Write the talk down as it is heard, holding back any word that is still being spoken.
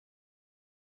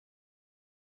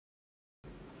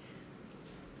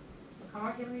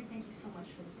Hillary, thank you so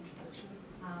much for this introduction.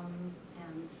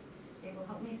 And it will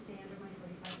help me stay under my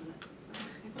 45 minutes.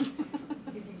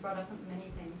 Because you brought up many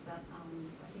things that I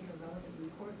think are relevant and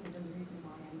important and the reason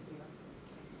why I'm here.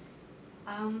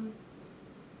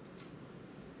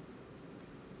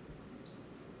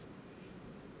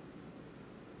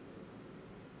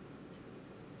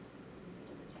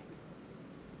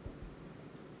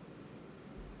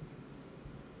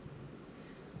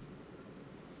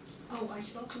 Oh, I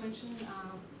should also mention,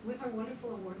 with our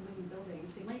wonderful award-winning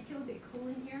buildings, it might feel a bit cool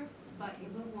in here, but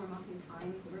it will warm up in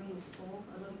time. The room was full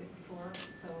a little bit before,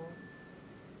 so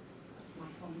that's my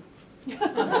phone.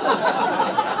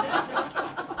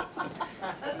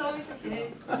 That's always the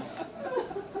case.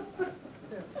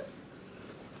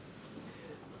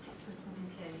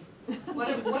 Okay. What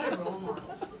a role model.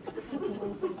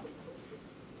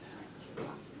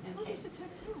 Okay.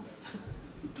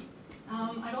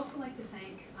 I'd also like to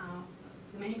thank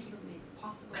the many people who made this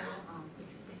possible,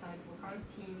 beside Ricardo's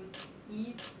team,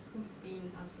 Eve, who's been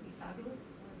absolutely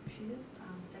fabulous, wherever she is,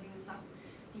 setting this up,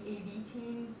 the AV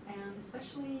team, and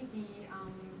especially the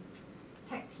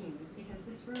tech team, because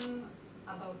this room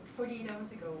about 48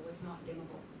 hours ago was not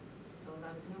dimmable. So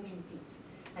that is no mean feat.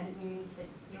 And it means that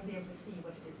you'll be able to see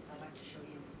what it is that I'd like to show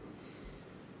you.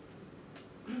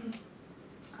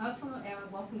 I also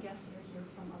welcome guests that are here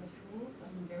from other schools.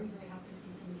 I'm very, very happy to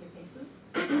see some of your faces,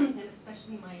 and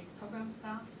especially my program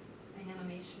staff in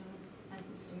animation and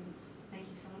some students. Thank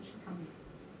you so much for coming.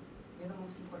 You're the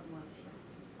most important ones here.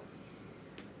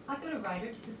 I've got a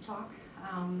writer to this talk.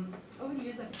 Over the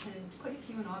years, I've attended quite a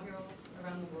few inaugurals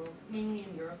around the world, mainly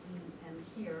in Europe and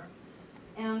here,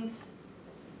 and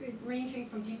ranging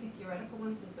from deeply theoretical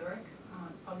ones in Zurich.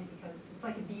 It's probably because it's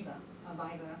like a Viva,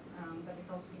 but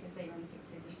it's also because they earn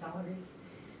six-figure salaries.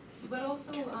 But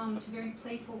also to very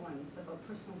playful ones about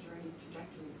personal journeys,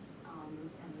 trajectories, and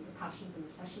the passions and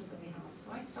obsessions that we have.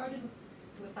 So I started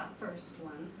with that first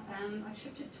one, and I've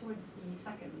shifted towards the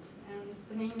second. And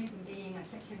the main reason being I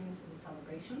kept hearing this as a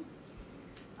celebration.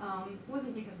 It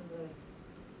wasn't because of the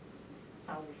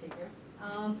salary figure.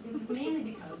 It was mainly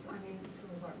because I'm in the School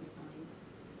of Art and Design,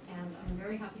 and I'm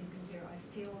very happy to be here. I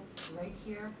feel right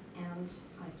here, and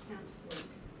I can't wait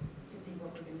to see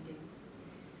what we're going to do.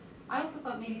 I also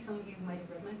thought maybe some of you might have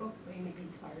read my book, so you may be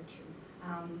inspired too.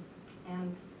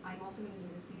 And I'm also going to do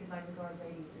this because I regard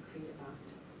writing as a creative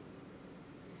act.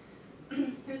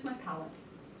 Here's my palette.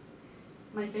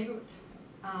 My favorite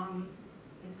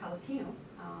is Palatino,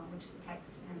 which is a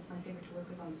text, and it's my favorite to work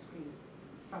with on screen.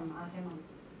 It's from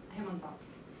Hermann Zopf.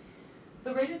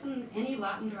 The writers in any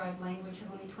Latin-derived language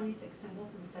have only 26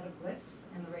 symbols in a set of glyphs,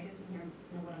 and the writers in here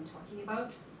know what I'm talking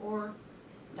about, or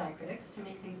diacritics, to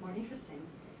make things more interesting.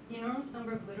 The enormous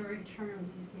number of literary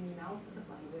terms used in the analysis of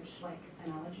language, like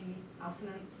analogy,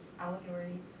 assonance,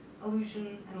 allegory,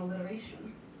 allusion, and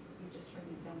alliteration, we just heard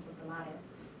an example of the latter,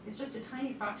 is just a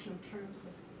tiny fraction of terms,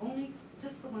 but only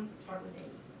just the ones that start with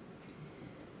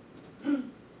A.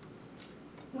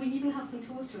 We even have some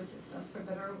tools to assist us, for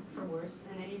better or for worse,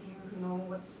 and any of you who know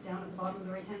what's down at the bottom of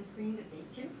the right-hand screen that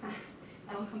dates you, and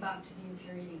I'll come back to the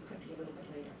infuriating clippy a little bit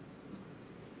later.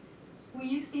 We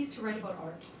use these to write about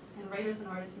art, and writers and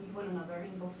artists need one another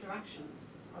in both directions,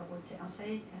 artwork to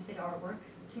essay, essay to artwork,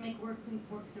 to make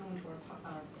works known to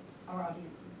our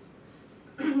audiences.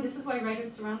 This is why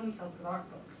writers surround themselves with art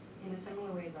books, in a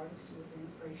similar way as artists do with their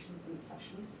inspirations and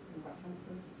obsessions and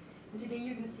references. And today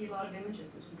you're going to see a lot of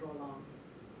images as we go along.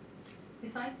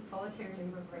 Besides the solitary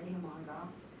labor of writing a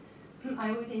monograph,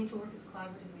 I always aim to work as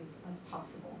collaboratively as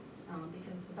possible,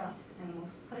 because the best and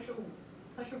most pleasurable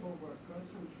work grows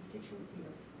from a constituency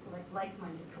of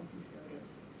like-minded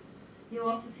co-conspirators. You'll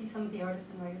also see some of the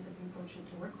artists and writers I've been fortunate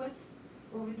to work with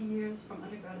over the years, from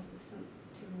undergrad assistants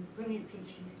to brilliant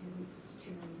PhD students to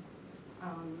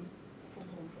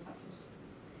full-blown professors.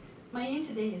 My aim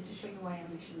today is to show you why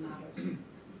animation matters,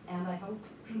 and I hope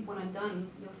when I'm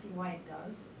done, you'll see why it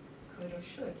does, could or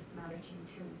should matter to you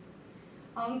too.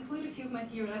 I'll include a few of my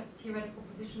theoretical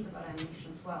positions about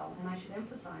animation as well, and I should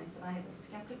emphasize that I have a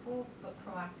skeptical but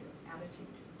proactive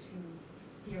attitude to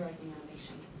theorizing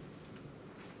animation.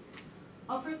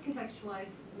 I'll first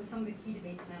contextualize with some of the key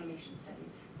debates in animation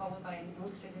studies, followed by an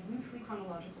illustrated, loosely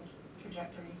chronological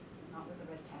trajectory, not with the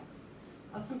red text,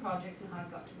 of some projects and how I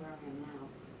got to where I am now.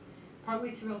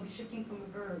 Partway through, I'll be shifting from a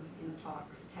verb in the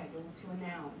talk's title to a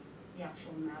noun, the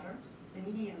actual matter, the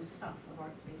media and stuff of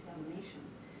arts-based animation,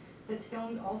 that's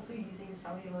filmed also using a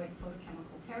celluloid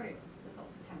photochemical carrier that's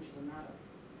also tangible matter.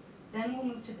 Then we'll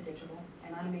move to the digital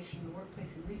and animation in the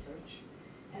workplace and research,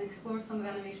 and explore some of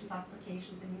animation's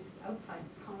applications and uses outside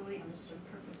its commonly understood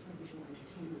purpose for visual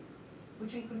entertainment.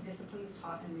 which include disciplines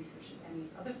taught and researched at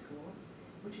MU's other schools,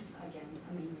 which is, again,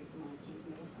 a main reason why I came to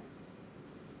Middlesex.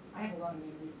 I have a lot of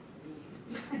main reasons for being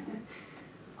here.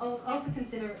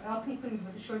 I'll conclude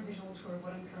with a short visual tour of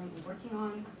what I'm currently working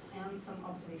on and some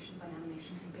observations on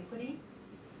animation's ubiquity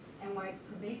and why its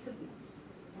pervasiveness,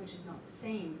 which is not the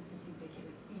same as ubiquity,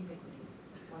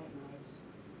 why it matters.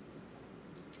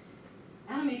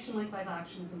 Animation, like live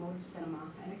action, is a mode of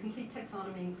cinema, and a complete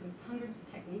taxonomy includes hundreds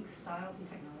of techniques, styles, and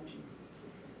technologies.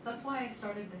 That's why I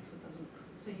started this with a loop,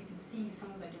 so you can see some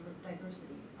of the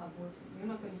diversity of works that you're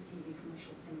not going to see in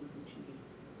commercial cinemas and TV.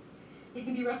 It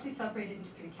can be roughly separated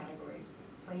into three categories: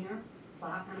 planar,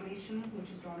 flat animation,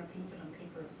 which is drawn or painted on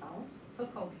paper or cells,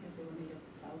 so-called because they were made of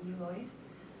celluloid,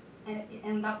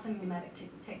 and that's a mimetic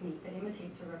technique that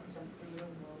imitates or represents the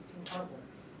real world through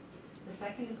artworks. The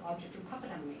second is object and puppet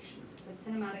animation, that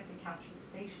cinematically captures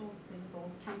spatial,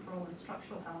 physical, temporal, and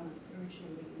structural elements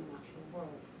originating in the natural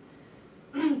world.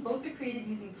 Both are created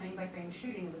using frame-by-frame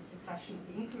shooting of a succession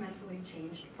of incrementally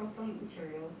changed profilm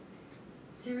materials,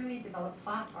 serially developed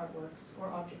flat artworks,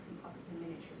 or objects and puppets in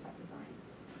miniature set design.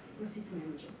 You'll see some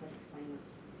images that explain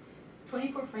this.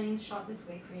 24 frames shot this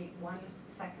way create 1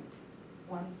 second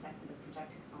of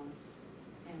projected films.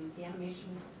 And the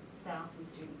animation staff and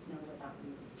students know what that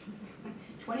means.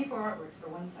 24 artworks for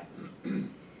 1 second.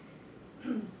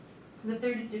 The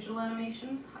third is digital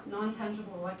animation,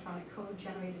 non-tangible electronic code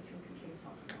generated through computer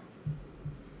software.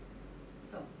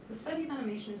 So, the study of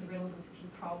animation is riddled with a few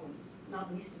problems,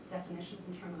 not least its definitions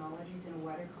and terminologies in a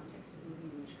wider context of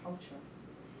movie image culture.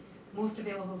 Most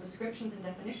available descriptions and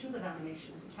definitions of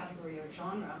animation as a category or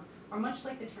genre are much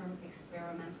like the term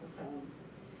experimental film,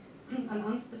 an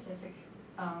unspecific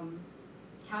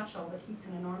catch-all that heaps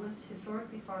an enormous,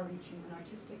 historically far-reaching, and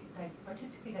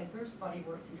artistically diverse body of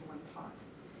works into one pot.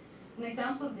 An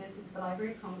example of this is the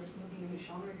Library of Congress Movie Image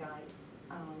Genre Guides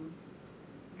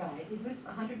guide. It lists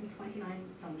 129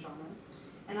 film genres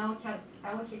and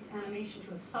allocates animation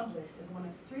to a sublist as one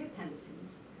of 3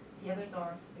 appendices. The others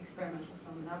are experimental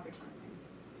film and advertising.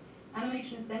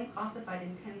 Animation is then classified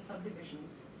in 10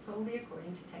 subdivisions, solely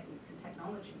according to techniques and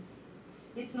technologies.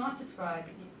 It's not described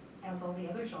as all the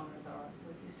other genres are,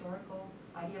 with historical,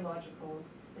 ideological,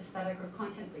 aesthetic, or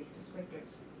content-based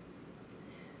descriptors.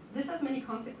 This has many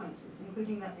consequences,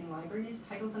 including that in libraries,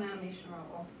 titles in animation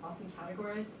are also often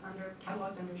cataloged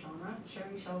under genre,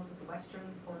 sharing shelves with the Western,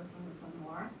 horror film, and film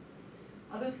noir.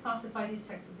 Others classify these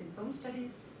texts within film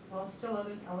studies, while still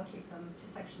others allocate them to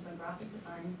sections on graphic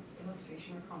design,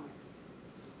 illustration, or comics.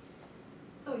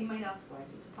 So you might ask, why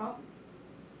is this a problem?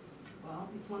 Well,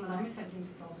 it's one that I'm attempting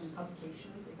to solve in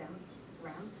publications, events,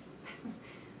 rants,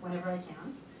 whenever I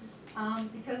can,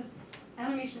 because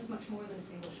animation is much more than a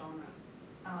single genre.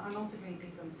 I'm also doing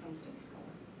gigs on film studies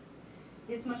scholar.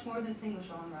 It's much more than a single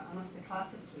genre unless the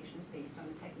classification is based on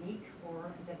a technique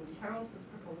or, as Edwin Carroll's has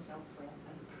proposed elsewhere,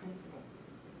 as a principle.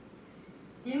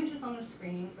 The images on the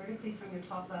screen, vertically from your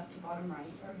top left to bottom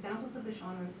right, are examples of the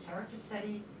genres character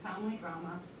study, family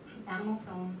drama, animal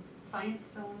film, science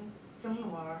film, film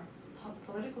noir,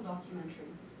 political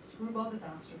documentary, screwball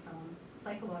disaster film,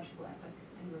 psychological epic,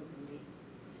 and road movie.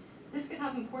 This could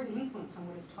have important influence on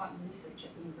what is taught in research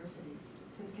at universities,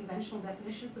 since conventional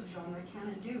definitions of genre can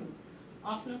and do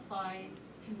often apply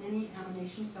to many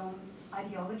animation films,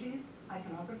 ideologies,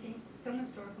 iconography, film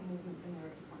historical movements, and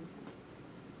narrative content.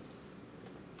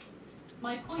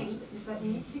 My point is that we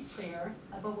need to be clear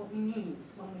about what we mean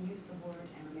when we use the word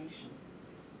animation.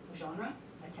 A genre,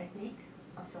 a technique,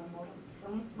 a film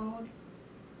mode,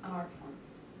 an art form.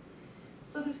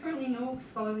 So there's currently no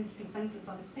scholarly consensus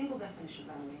on a single definition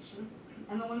of animation,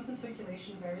 and the ones in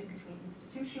circulation vary between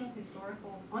institutional,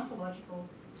 historical, ontological,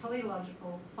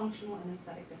 teleological, functional, and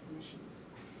aesthetic definitions,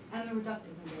 and they're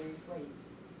reductive in various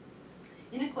ways.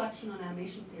 In a collection on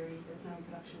animation theory that's now in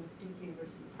production with Duke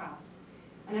University Press,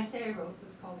 an essay I wrote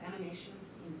that's called Animation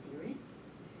in Theory,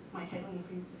 my title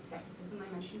includes the skepticism I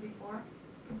mentioned before,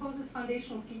 proposes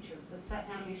foundational features that set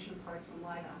animation apart from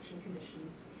live action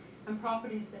conditions and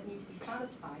properties that need to be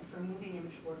satisfied for a moving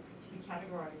image work to be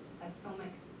categorized as filmic,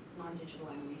 non-digital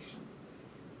animation.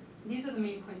 These are the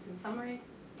main points in summary,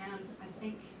 and I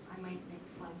think I might make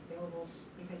slides available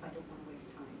because I don't want to waste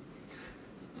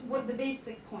time. What the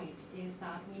basic point is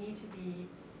that we need to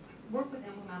work with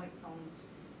emblematic films,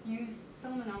 use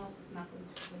film analysis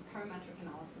methods with parametric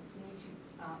analysis. We need to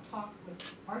talk with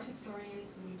art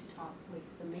historians, we need to talk with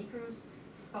the makers,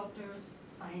 sculptors,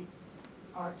 science,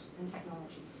 art, and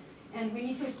technology. And we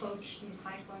need to approach these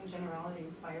high-flowing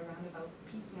generalities by a roundabout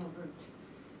piecemeal route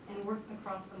and work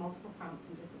across the multiple fronts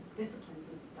and disciplines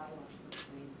in dialogical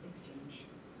exchange.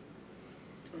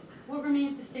 What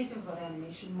remains distinctive about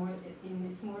animation,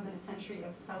 in its more than a century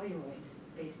of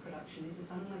celluloid-based production, is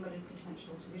its unlimited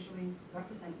potential to visually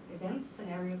represent events,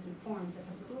 scenarios, and forms that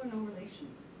have little or no relation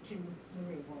to the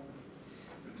real world.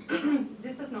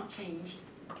 This has not changed,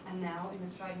 and now, in the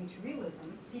striving to realism,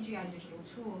 CGI digital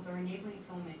tools are enabling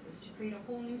filmmakers to create a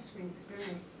whole new screen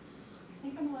experience. I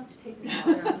think I'm allowed to take this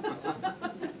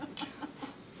out.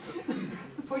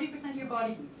 40% of your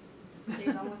body heat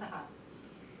stays on with a hat.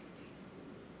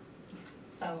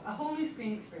 So, a whole new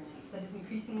screen experience that is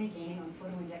increasingly gaining on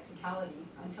photoindexicality,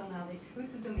 until now the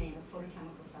exclusive domain of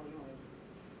photochemical celluloid.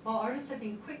 While artists have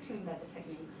been quick to embed the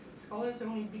techniques, scholars are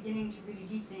only beginning to really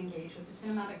deeply engage with the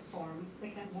cinematic form that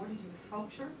can have more to do with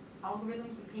sculpture,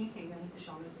 algorithms, and painting than with the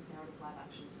genres of narrative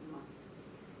live-action cinema.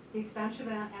 The expansion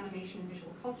of animation and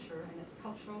visual culture and its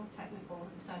cultural, technical,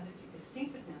 and stylistic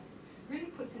distinctiveness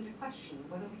really puts into question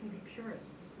whether we can be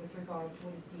purists with regard to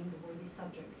what is deemed a worthy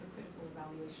subject for critical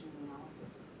evaluation and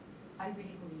analysis. I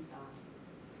really believe that.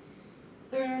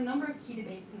 There are a number of key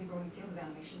debates in the growing field of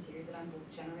animation theory that I'm both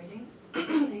generating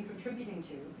and contributing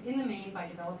to, in the main by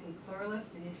developing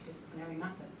pluralist and interdisciplinary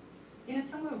methods, in a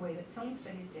similar way that film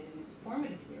studies did in its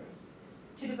formative years,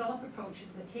 to develop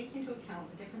approaches that take into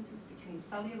account the differences between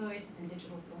celluloid and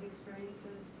digital film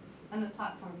experiences and the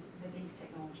platforms that these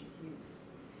technologies use.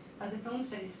 As a film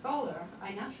studies scholar,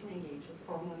 I naturally engage with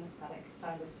formal and aesthetic,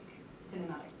 stylistic,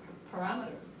 cinematic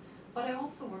parameters, but I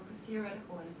also work with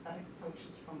theoretical and aesthetic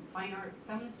approaches from fine art,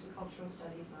 feminist and cultural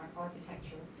studies, and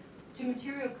architecture, to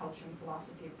material culture and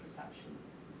philosophy of perception.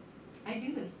 I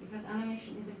do this because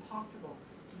animation is impossible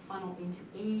to funnel into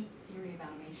a theory of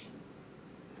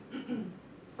animation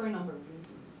for a number of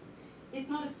reasons. It's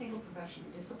not a single professional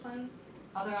discipline.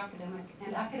 Other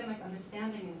academic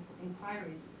understanding and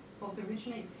inquiries both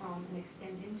originate from and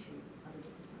extend into other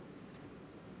disciplines.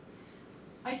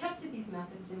 I tested these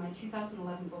methods in my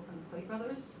 2011 book on the Quaid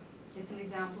brothers. It's an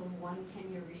example of one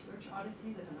 10-year research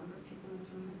odyssey that a number of people in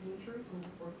this room have been through from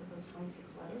work with those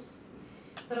 26 letters,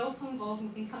 that also involved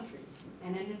moving countries,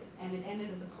 and it ended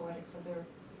as a poetics of their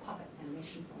puppet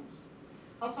animation films.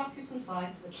 I'll talk through some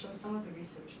slides that show some of the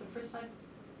research, but first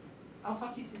I'll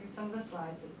talk you through some of the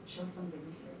slides that show some of the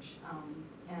research,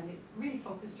 and it really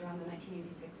focused around the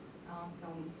 1986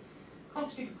 film called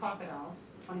Street of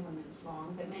Crocodiles, 21 minutes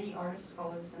long, that many artists,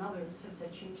 scholars, and others have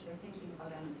said changed their thinking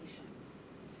about animation.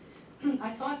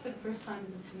 I saw it for the first time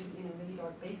as a student in a really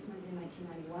dark basement in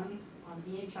 1991 on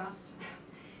VHS,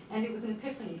 and it was an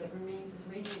epiphany that remains as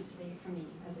radiant today for me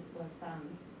as it was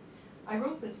then. I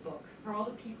wrote this book for all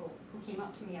the people who came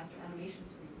up to me after animation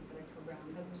screenings that I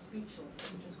programmed that were speechless, that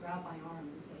would just grab my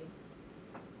arm and say,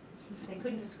 they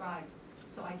couldn't describe,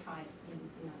 so I tried in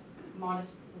a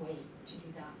modest way to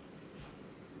do that.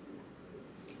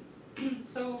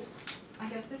 So I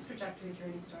guess this trajectory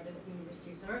journey started at the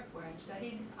University of Zurich, where I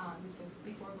studied. It was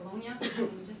before Bologna, and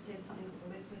we just did something called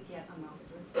the Lizenziat am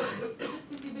Masters. It just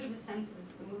gives you a bit of a sense of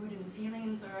the mood and the feeling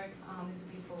in Zurich. There's a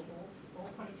beautiful old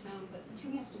part of town, but the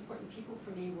two most important people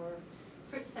for me were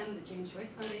Fritz Sen, the James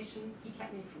Joyce Foundation. He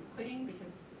kept me from quitting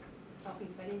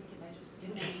stopping studying because I just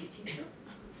didn't want to be a teacher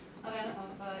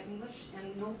of English,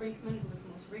 and Noel Brinkman, who was the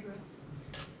most rigorous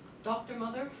Dr.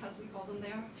 Mother, as we call them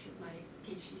there. She was my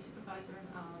PhD supervisor,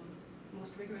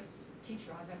 most rigorous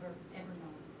teacher I've ever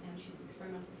known, and she's an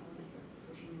experimental filmmaker, so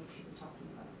she knew what she was talking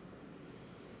about.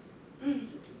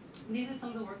 These are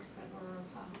some of the works that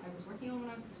I was working on when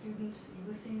I was a student.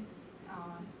 Ulysses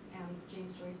and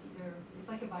James Joyce, it's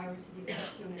like a virus, it either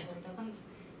gets you in it or it doesn't.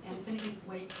 And Finnegan's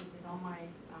Wake is on my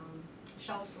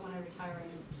shelf for when I retire and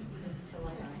keep me busy till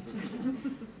I die.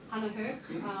 Hannah Höck,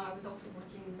 I was also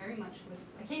working very much with,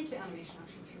 I came to animation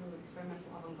actually through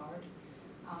experimental avant-garde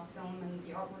film and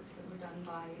the artworks that were done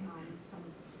by some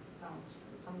of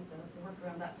the work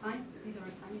around that time. These are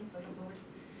timing, so I don't know where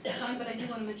time, but I do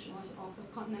want to mention also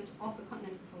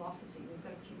continental philosophy. We've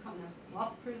got a few continental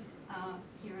philosophers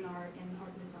here in art and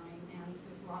design, and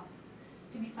there's lots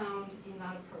to be found in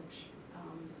that approach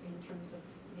in terms of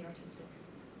the artistic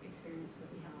experience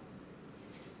that we have.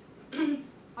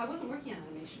 I wasn't working on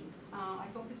animation. I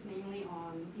focused mainly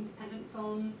on independent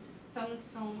film, feminist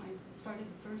film. I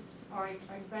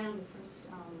ran the first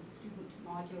student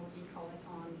module, we call it,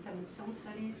 on feminist film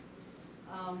studies.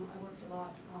 I worked a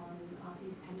lot on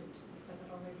independent, I said that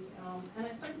already. And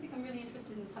I started to become really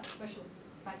interested in special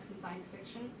effects and science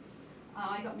fiction.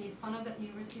 I got made fun of at the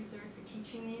University of Zurich for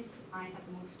teaching these. I had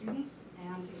the most students,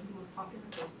 and it was the most popular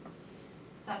courses.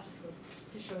 That just goes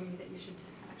to show you that you should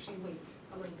actually wait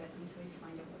a little bit until you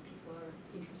find out what people are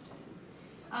interested in.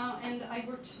 And I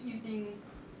worked using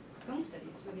film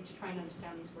studies really to try and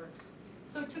understand these works.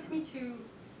 So it took me to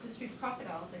the Street of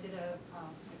Crocodiles. I did I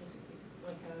guess we could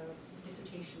like a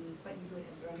dissertation, but you do it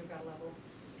at your undergrad level,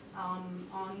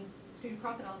 on Street of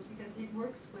Crocodiles because it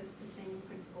works with the same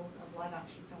principles of live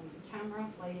action filming. Camera,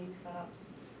 lighting,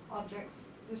 setups,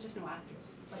 objects, there's just no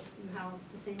actors, but you have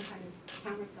the same kind of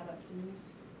camera setups and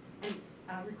use, and it's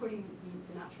recording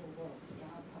the natural world,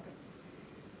 puppets.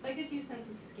 That gives you a sense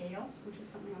of scale, which was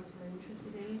something I was very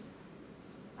interested in.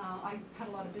 I had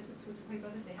a lot of visits with the Coen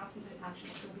brothers. They happen to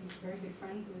actually still be very good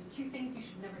friends, and there's two things you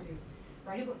should never do.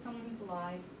 Write about someone who's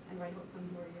alive and write about someone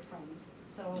who are your friends.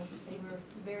 So they were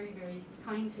very, very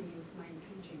kind to me with my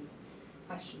impinging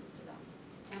questions to them.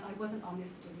 And I wasn't on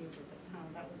this studio visit.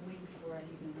 That was way before I'd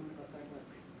even known about their work.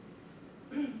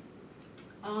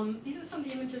 These are some of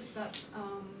the images that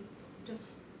just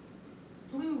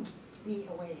blew me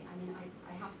away. I mean,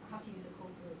 I have to use a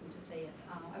colloquialism to say it.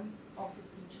 I was also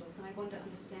speechless, and I wanted to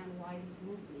understand why these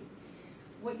moved me.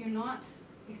 What you're not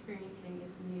experiencing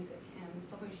is the music, and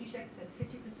Slavoj Žižek said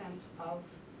 50% of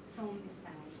film is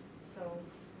sound. So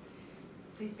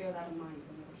please bear that in mind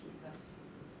when you're looking at this.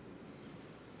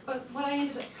 But what I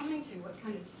ended up coming to, what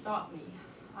kind of stopped me,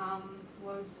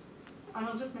 was, and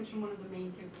I'll just mention one of the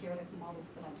main theoretical models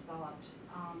that I developed,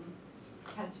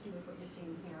 had to do with what you're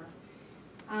seeing here.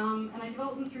 And I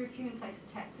developed them through a few incisive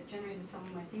texts that generated some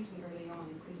of my thinking early on,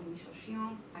 including Michel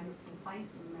Chion, Heinrich von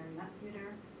Kleist on the Marionette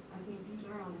Theatre, Anthony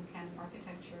Fiedler on uncanny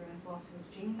architecture, and philosophers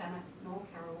Jane Bennett, Noel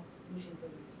Carroll, and Gilles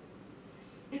Deleuze.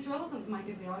 It's relevant in my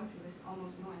bibliography with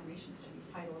almost no animation studies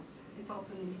titles. It's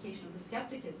also an indication of the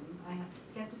skepticism I have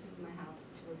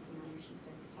towards some animation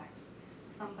studies texts,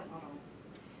 some but not all.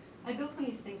 I built on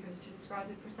these thinkers to describe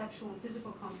the perceptual and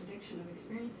physical contradiction of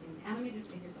experiencing animated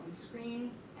figures on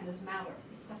screen and as matter,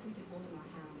 the stuff we can hold in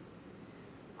our hands.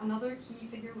 Another key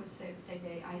figure was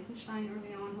Sergei Eisenstein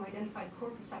early on, who identified core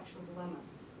perceptual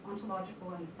dilemmas,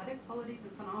 ontological and aesthetic qualities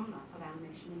and phenomena of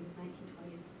animation in his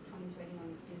 1920s writing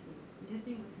on Disney.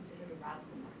 Disney was considered a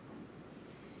radical back then.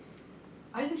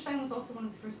 Eisenstein was also one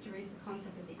of the first to raise the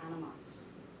concept of the anima,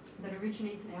 that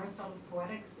originates in Aristotle's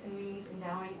Poetics and means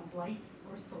endowing of life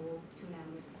or soul to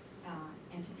inanimate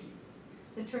entities.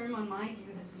 The term, on my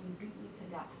view, has been beaten to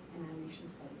death in animation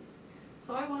studies.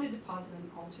 So I wanted to posit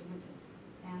an alternative,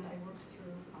 and I worked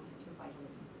through concepts of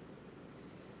vitalism.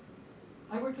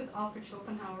 I worked with Alfred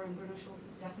Schopenhauer and Bruno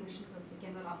Schulz's definitions of the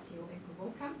generatio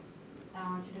equivoca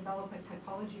to develop a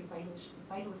typology of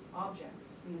vitalist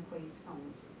objects in the Quay's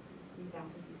films, the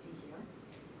examples you see here.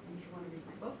 And if you want to read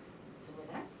my book, it's over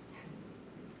there.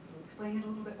 I'll explain it a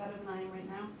little bit better than I am right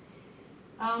now.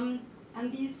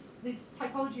 And this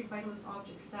typology of vitalist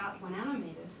objects that, when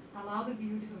animated, allow the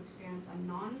viewer to experience a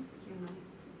non-human,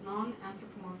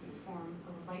 non-anthropomorphic form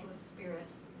of a vitalist spirit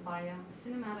via a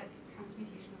cinematic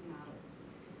transmutation of matter,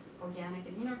 organic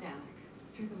and inorganic,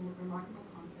 through the remarkable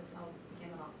concept of the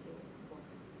generatio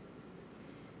equivoca.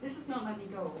 This has not let me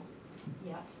go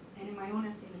yet, and in my own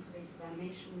essay in the Pervasive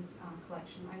Animation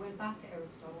collection, I went back to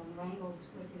Aristotle and wrangled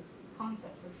with his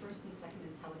concepts of first and second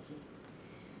entelechy.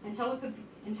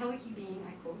 Entelechy being,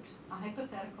 I quote, a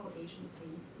hypothetical agency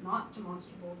not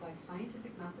demonstrable by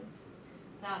scientific methods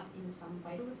that, in some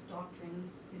vitalist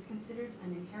doctrines, is considered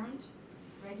an inherent,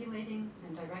 regulating,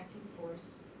 and directing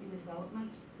force in the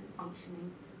development and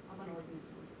functioning of an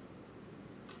organism.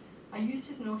 I used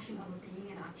his notion of a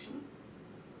being in action,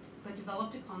 but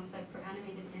developed a concept for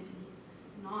animated entities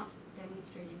not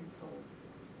demonstrating a soul,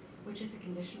 which is a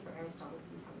condition for Aristotle's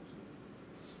entelechy.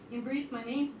 In brief, my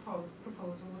main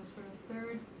proposal was for a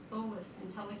third soulless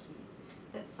entelechy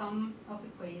that some of the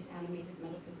Quay's animated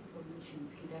metaphysical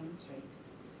machines can demonstrate.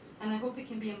 And I hope it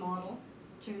can be a model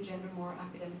to engender more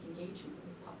academic engagement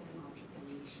with puppet and object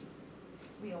animation.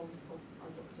 We always hope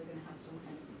our books are going to have some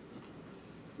kind of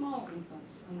small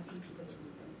influence on the few people that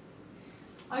read them.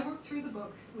 I worked through the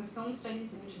book with film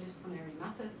studies and interdisciplinary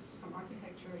methods from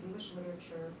architecture, English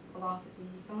literature, philosophy,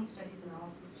 film studies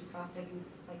analysis to craft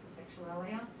Ebbing's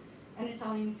psychosexualia, and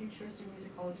Italian futurist and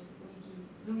musicologist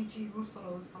Luigi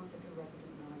Russolo's concept of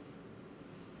resident noise.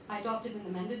 I adopted an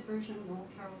amended version of Noel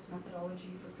Carroll's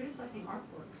methodology for criticizing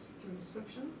artworks through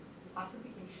description,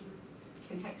 classification,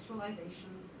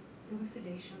 contextualization,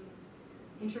 elucidation,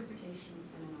 interpretation,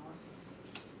 and analysis.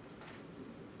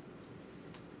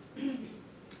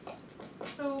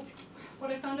 So what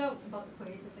I found out about the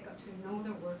Quays as I got to know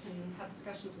their work and have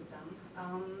discussions with them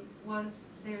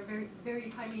was they're very, very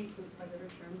highly influenced by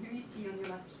literature. And here you see on your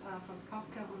left Franz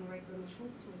Kafka, on the right Bruno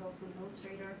Schulz, who was also an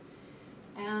illustrator.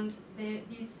 And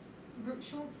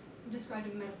Schulz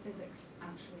described a metaphysics,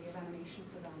 actually, of animation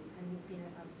for them, and he's been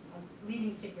a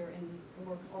leading figure in the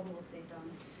work, all the work they've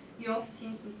done. You also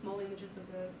see some small images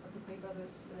of the Quay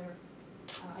brothers. They're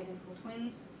identical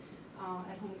twins.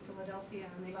 at home in Philadelphia,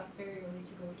 and they left very early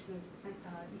to go to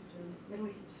Middle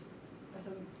East, or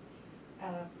some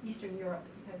Eastern Europe,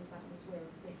 because that was where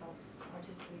they felt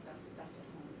artistically best at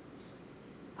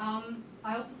home.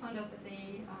 I also found out that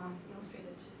they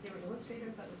were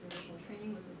illustrators. That was their original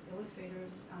training, was as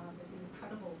illustrators. There's an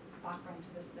incredible background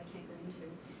to this that I can't go into.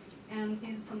 And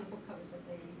these are some of the book covers that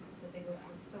they worked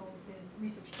with. So the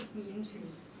research took me into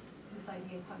this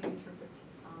idea of how to interpret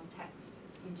text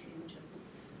into images.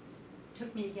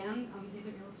 Took me again, these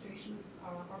are illustrations,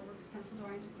 artworks, pencil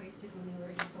drawings that Quays did when they were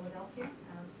in Philadelphia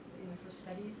as in their first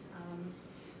studies.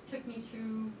 Took me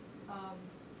to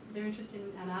their interest in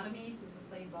anatomy. It was a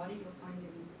flayed body you'll find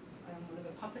in one of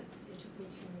their puppets. It took me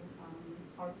to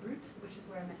Art Brut, which is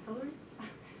where I met Hillary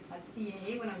at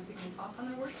CAA when I was giving a talk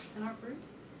on their work in Art Brut.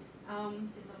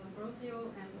 Cesar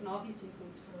Ambrosio, and an obvious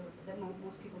influence that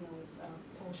most people know is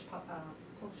Polish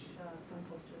film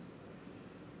posters.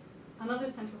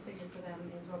 Another central figure for them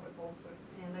is Robert Walser,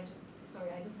 and I just had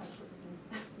to put this in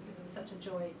because it was such a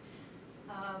joy.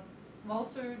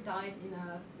 Walser died in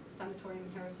a sanatorium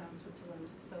in Harrissound,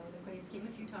 Switzerland, so the Quays came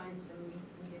a few times, and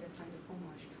we did a kind of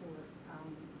homage tour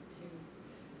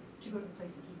to go to the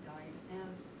place that he died.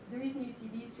 And the reason you see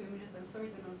these two images, I'm sorry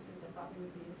they're not as good as I thought they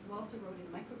would be, is Walser wrote in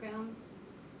micrograms,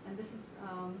 and this is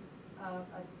an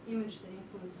image that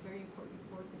influenced a very important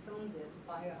work the film did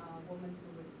by a woman who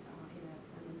was in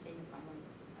an insane asylum.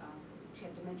 She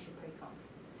had dementia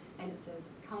praecox, and it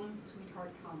says, "Come,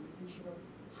 sweetheart, come," and she wrote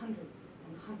hundreds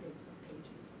and hundreds of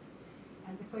pages.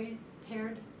 And the Quays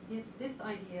paired this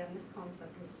idea and this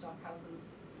concept with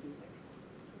Stockhausen's music.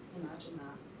 Imagine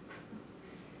that.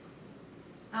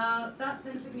 That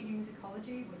then took me to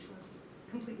musicology, which was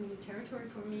completely new territory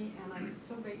for me, and I'm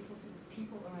so grateful to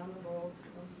people around the world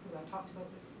who I talked about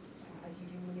this, as you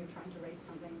do when you're trying to write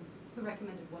something, who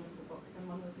recommended wonderful books. And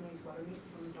one was Noise Watermeet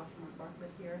from Dr. Mark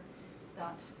Bartlett here,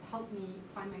 that helped me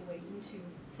find my way into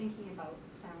thinking about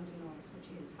sound and noise,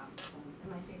 which is half the film.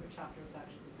 And my favorite chapter is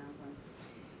actually the sound one.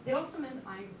 They also meant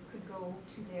I could go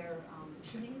to their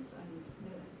shootings, and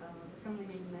the film they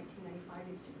made in 1995,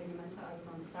 Institute Benimenta, I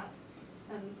was on set.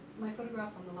 And my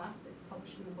photograph on the left that's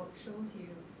published in the book shows you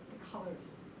the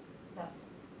colors that,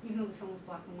 even though the film was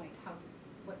black and white,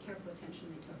 what careful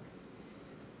attention they took.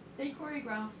 They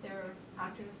choreographed their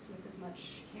actors with as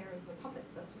much care as their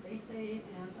puppets, that's what they say,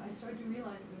 and I started to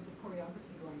realize that there was a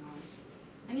choreography going on.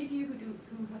 Any of you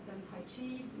who have done Tai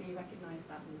Chi may recognize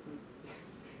that movement.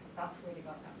 That's where they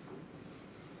got that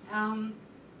from.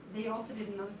 They also did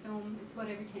another film, it's about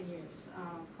every 10 years,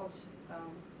 called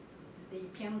The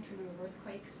Piano Tuner of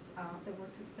Earthquakes, that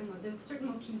worked with similar, there are certain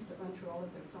motifs that run through all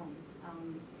of their films,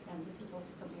 and this is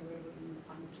also something I wrote about in the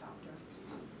final chapter.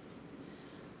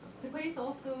 The Quays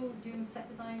also do set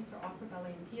design for opera,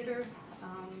 ballet, and theater.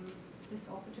 This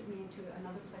also took me into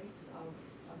another place of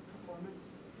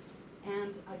performance.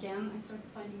 And again, I started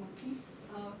finding motifs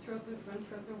run throughout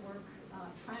their work.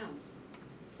 Trams.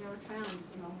 There are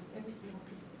trams in almost every single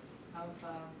piece of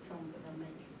film that they'll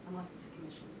make, unless it's a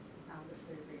commission that's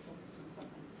very, very focused on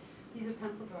something. These are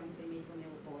pencil drawings they made when they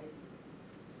were boys.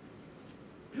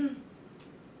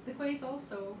 The Quays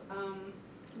also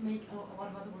make a lot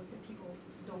of other work that people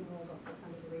don't know about, that's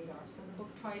under the radar. So the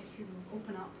book tried to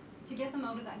open up, to get them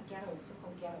out of that ghetto,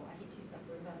 so-called ghetto, I hate to use that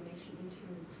word of animation,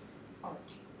 into art,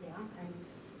 yeah? And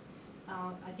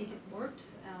I think it worked.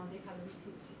 They've had a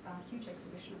recent huge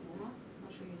exhibition at MoMA.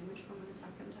 I'll show you an image from in a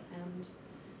second. And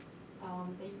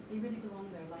they really belong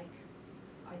there, like,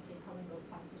 I'd say probably about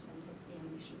 5% of the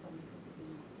animation filmmakers that we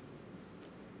know.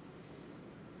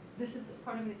 This is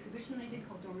part of an exhibition they did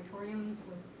called Dormitorium. It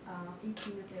was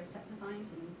 18 of their set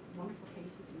designs in wonderful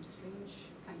cases in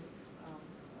strange kind of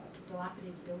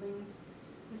dilapidated buildings.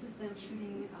 This is them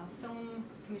shooting film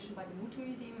commissioned by the Mutu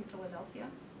Museum in Philadelphia,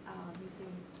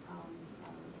 using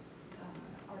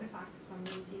artifacts from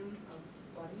the museum of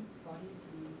bodies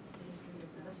and the history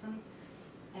of medicine.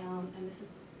 And this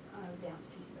is a dance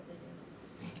piece that they did.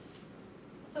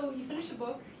 So you finish a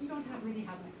book, you don't really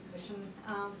have an exhibition,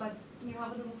 but you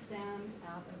have a little stand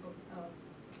at a book,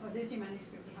 there's your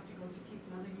manuscript you have to go through, it takes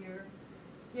another year.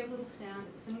 You have a little stand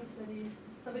at cinema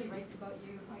studies, somebody writes about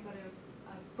you. I got a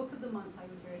book of the month I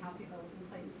was very happy about in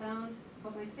Sight and Sound,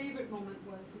 but my favorite moment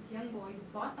was this young boy who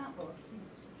bought that book. He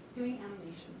was doing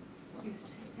animation. He was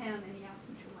 10 and he asked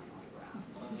me for my autograph.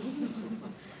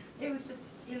 It was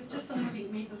just so moving.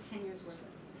 It made those 10 years worth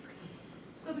it.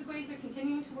 So the Quays are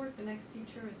continuing to work. The next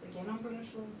feature is again on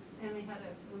Brunnerschulz, and they had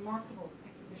a remarkable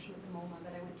exhibition at the MoMA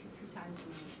that I went to 3 times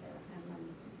when I was there, and I'm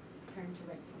preparing to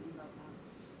write something about that.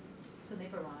 So they've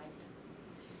arrived.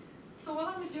 So while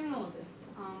I was doing all of this,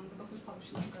 the book was published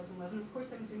in 2011. Of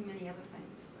course, I was doing many other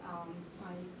things.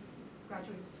 I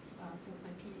graduated with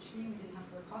my PhD. We didn't have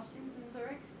to wear costumes in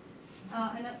Zurich.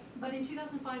 But in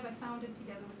 2005, I founded,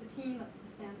 together with the team, that's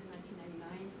the stand in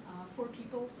 1999, 4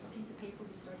 people, a piece of paper,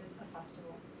 we started a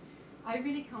festival. I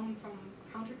really come from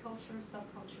counterculture,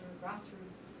 subculture,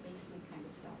 grassroots, basement kind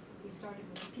of stuff. We started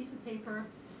with a piece of paper,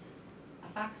 a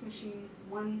fax machine,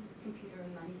 1 computer,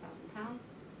 and £90,000,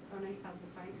 or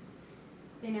 90,000 francs.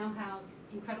 They now have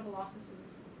incredible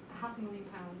offices, £500,000,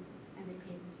 and they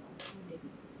pay themselves. We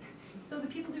didn't. So the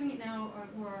people doing it now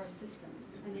were our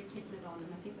assistants, and they've taken it on, and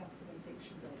I think that's the way things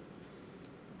should go.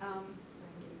 Sorry,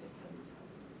 I'm getting a bit ahead of myself,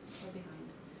 or behind.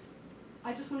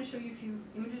 I just want to show you a few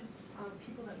images of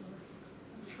people that were,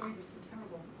 I'm sure there's some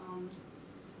terrible,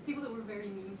 people that were very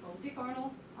meaningful. Dick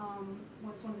Arnold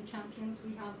was one of the champions.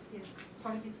 We have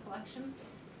part of his collection,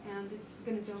 and it's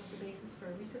going to build the basis for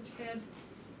a research bed.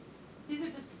 These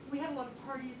are just, we had a lot of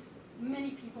parties,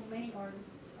 many people, many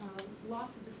artists,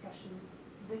 lots of discussions.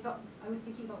 I was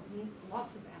thinking about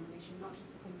lots of animation, not just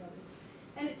the Coen Brothers.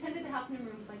 And it tended to happen in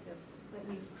rooms like this, that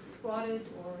we squatted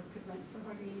or could rent for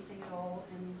hardly anything at all,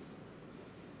 and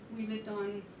we lived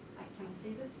on, can I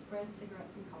say this? Bread,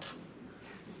 cigarettes, and coffee.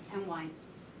 And wine.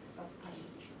 That's the kind of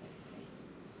musicians I could say.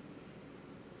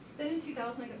 Then in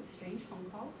 2000, I got this strange phone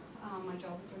call. My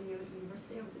job was running out at the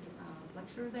university. I was a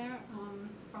lecturer there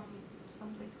from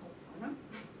some place called Farnham.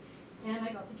 And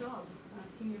I got the job,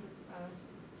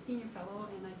 senior fellow,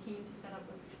 and I came to set up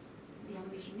what's the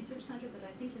Animation Research Center that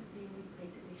I think is being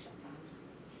basically shut down,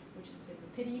 which is a bit of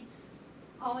a pity.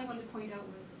 All I wanted to point out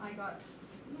was I got,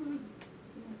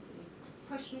 let's see,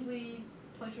 questionably,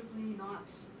 pleasurably not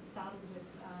saddled with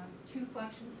 2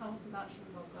 collections, Hulse and Batchelor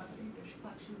and Godfrey, British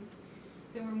collections.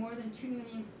 There were more than 2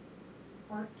 million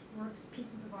artworks,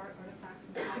 pieces of art,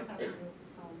 artifacts, and 5,000 reels of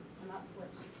film. And that's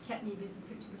what kept me busy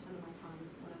 50% of my time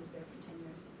when I was there for 10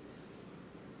 years.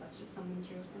 That's just some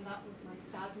materials, and that was my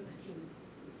fabulous team.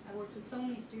 I worked with so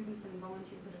many students and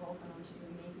volunteers that have all gone on to do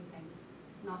amazing things.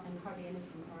 And hardly any of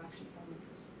them are actually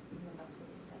filmmakers, even though that's what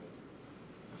they studied.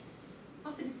 I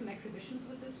also did some exhibitions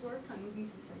with this work. I'm moving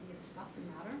to this idea of stuff and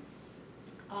matter.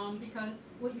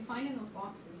 Because what you find in those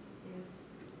boxes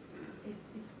is,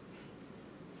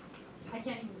 I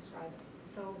can't even describe it.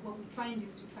 So what we try and do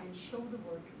is we try and show the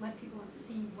work, let people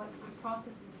see what the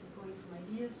process is of going from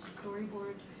ideas to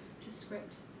storyboard, to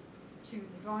script, to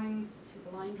the drawings, to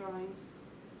the line drawings,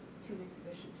 to an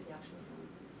exhibition, to the actual film.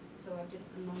 So I did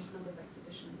a number of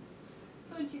exhibitions.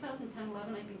 So in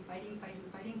 2010-11, I've been fighting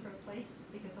for a place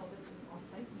because all this was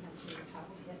off-site. We had to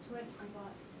travel to get to it. I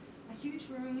got a huge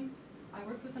room. I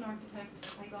worked with an architect.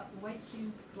 I got a white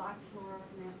cube, black floor,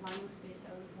 and that lino space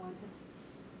I always wanted.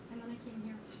 And then I came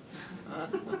here.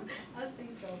 As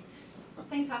things go.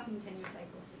 Things happen in 10-year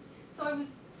cycles. So I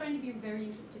was starting to be very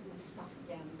interested in stuff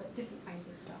again, but different kinds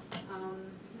of stuff.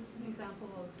 This is an example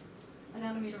of an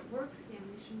animator at work. The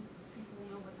animation people will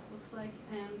know what that looks like,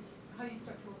 and how you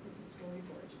start to work with the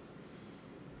storyboard.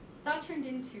 That turned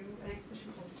into an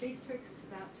exhibition called Space Tricks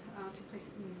that took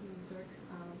place at the Museum of Zurich,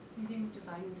 Museum of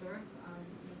Design in Zurich,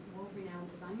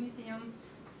 world-renowned design museum.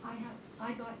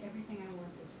 I got everything I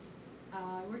wanted.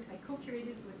 I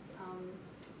co-curated with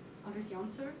Anders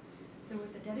Jonser. There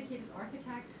was a dedicated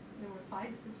architect. There were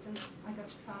 5 assistants. I got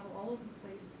to travel all over the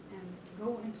place and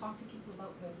go and talk to people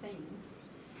about their things.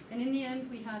 And in the end,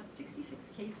 we had 66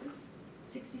 cases,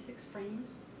 66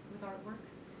 frames with artwork,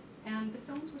 and the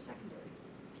films were secondary.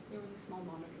 They were in the small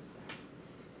monitors there.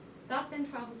 That then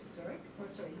traveled to Zurich,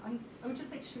 I would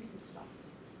just like to show you some stuff.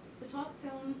 The top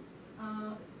film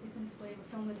is a display of a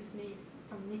film that is made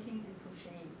from knitting and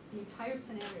crocheting. The entire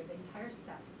scenario, the entire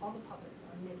set, all the puppets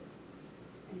are knitted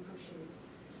and crocheted.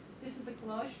 This is a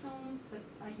collage film that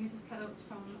uses cutouts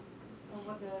from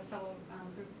what the fellow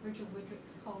Virgil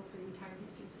Woodricks calls the entire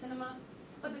history of cinema.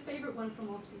 But the favorite one for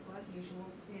most people, as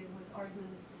usual, was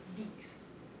Aardman's beaks,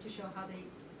 to show how they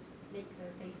make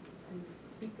their faces and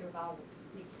speak their vowels,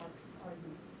 Nick Park's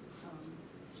Aardman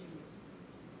studios.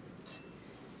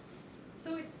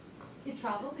 So it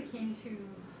traveled, it came to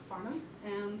Farnham,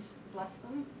 and bless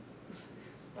them,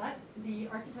 but the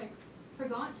architects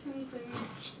forgot to include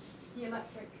the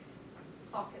electric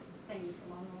socket things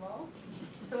along the wall.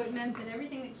 So it meant that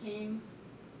everything that came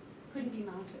couldn't be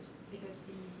mounted because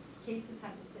the cases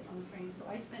had to sit on the frame. So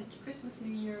I spent Christmas,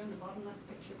 New Year in the bottom left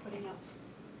picture putting up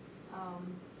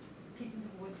pieces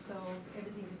of wood so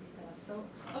everything could be set up. So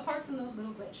apart from those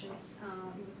little glitches,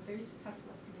 it was a very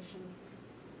successful exhibition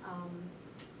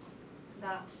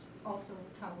that also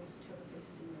traveled to other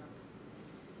places in Europe.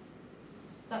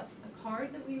 That's a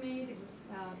card that we made. It was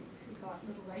it got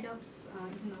little write-ups,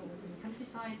 even though it was in the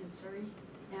countryside in Surrey.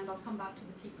 And I'll come back to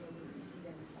the tape building that you see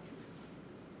there in a second.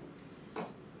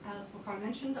 As Buchan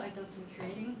mentioned, I've done some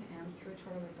curating and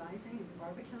curatorial advising at the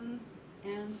Barbican,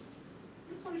 and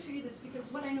I just want to show you this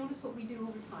because what I notice what we do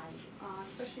over time,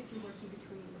 especially if you're working with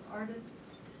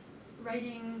artists,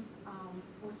 writing,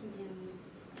 working in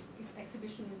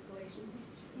exhibition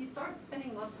installations, you start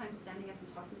spending a lot of time standing up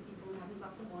and talking to people and having a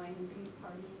glass of wine and being at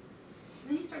parties.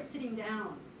 And then you start sitting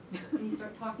down and you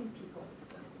start talking to people.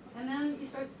 And then you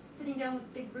start sitting down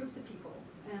with big groups of people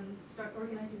and start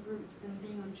organizing groups and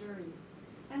being on juries.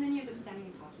 And then you end up standing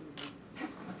and talking again.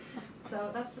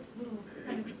 So that's just a little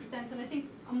kind of percent. And I think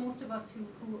most of us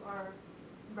who are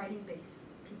writing-based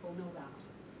people know that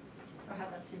or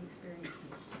have that same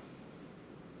experience.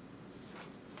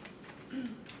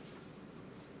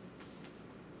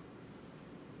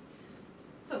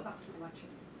 So back to my lecture.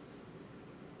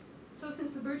 So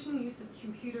since the burgeoning use of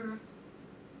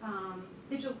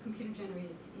digital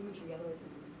computer-generated imagery, otherwise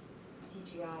known as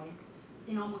CGI,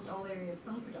 in almost all areas of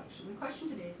film production, the question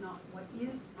today is not what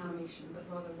is animation, but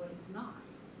rather what is not.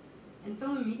 And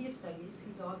film and media studies,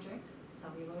 whose object,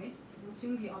 celluloid, will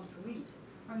soon be obsolete,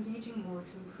 are engaging more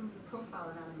to improve the profile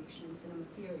of animation in cinema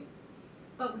theory,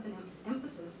 but with an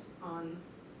emphasis on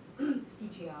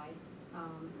CGI,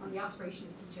 on the aspiration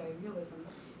of CGI realism,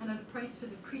 and at a price for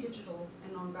the pre-digital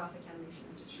and non-graphic animation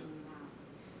I've just shown you now.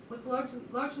 What's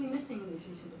largely missing in these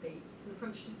recent debates is an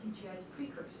approach to CGI's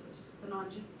precursors, the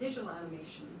non-digital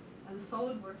animation, and the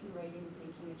solid work in writing and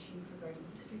thinking achieved regarding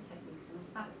history, techniques, and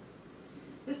aesthetics.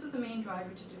 This was a main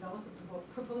driver to develop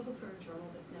a proposal for a journal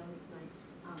that's now in its ninth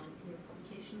year of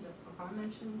publication that Buchan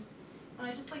mentioned. And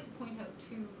I'd just like to point out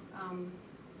two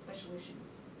special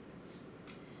issues.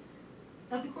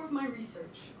 At the core of my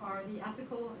research are the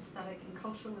ethical, aesthetic, and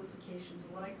cultural implications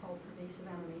of what I call pervasive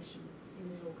animation in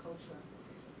visual culture.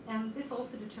 And this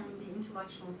also determined the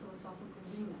intellectual and philosophical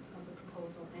remit of the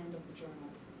proposal and of the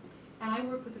journal. And I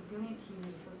work with a brilliant team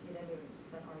of associate editors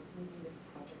that are moving this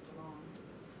project along.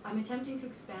 I'm attempting to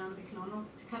expand the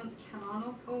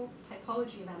canonical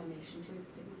typology of animation to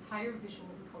its entire visual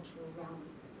and cultural realm.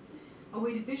 A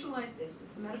way to visualize this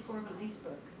is the metaphor of an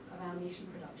iceberg of animation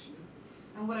production.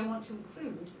 And what I want to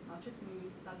include, not just me,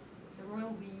 that's the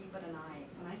royal we, but an I.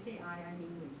 When I say I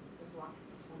mean we. There's lots of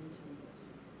us wanting to do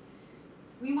this.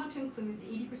 We want to include the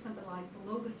 80% that lies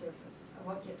below the surface of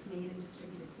what gets made and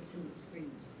distributed for cinema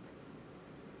screens.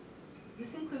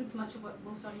 This includes much of what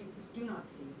most audiences do not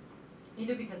see,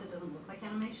 either because it doesn't look like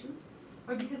animation,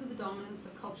 or because of the dominance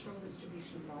of cultural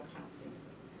distribution and broadcasting.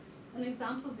 An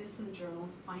example of this in the journal,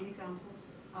 fine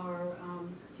examples, are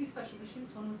two special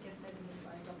issues. One was guest edited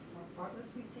by Dr. Mark Bartlett,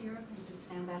 who's here. He's a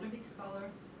Stan Vanderbeek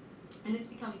scholar, and it's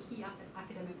become a key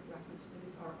academic reference for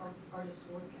this artist's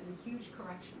work and a huge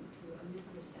correction to a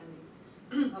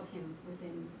misunderstanding of him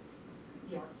within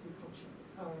the arts and culture,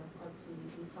 or arts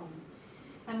and film.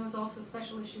 And there was also a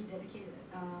special issue dedicated,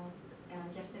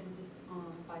 guest edited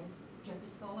by Jeffrey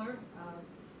Scholar,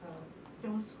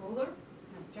 film scholar,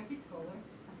 no, Jeffrey Scholar,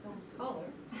 a film scholar,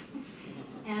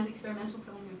 and experimental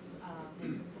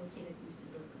filmmaker was located at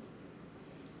UC Berkeley.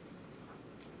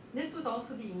 This was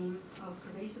also the aim of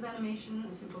Pervasive Animation,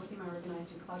 a symposium I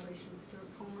organized in collaboration with Stuart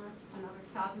Comer, another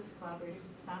fabulous collaborator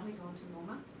who's sadly gone to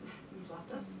MoMA. He's left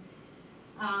us.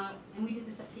 And we did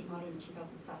this at Tate Modern in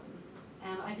 2007.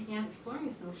 And I began exploring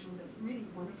this notion with a really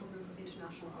wonderful group of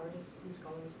international artists and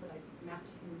scholars that I met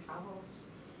in travels,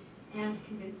 and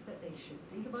convinced that they should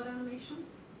think about animation,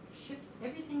 shift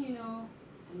everything you know,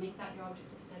 and make that your object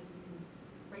of study. You can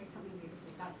write something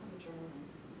beautifully. That's how the journal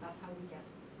is. That's how we get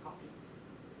copy,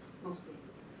 mostly.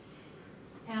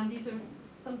 And these are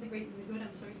some of the great and the good.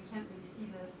 I'm sorry you can't really see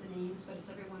the names, but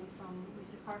it's everyone from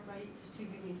Lisa Cartwright to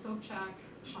Vivian Sobchak,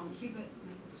 Sean Cubitt,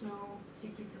 Michael Snow,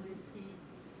 Siegfried Zielinski,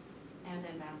 and.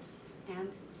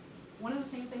 And one of the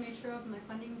things I made sure of in my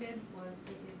funding bid was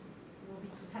will be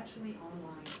perpetually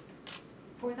online.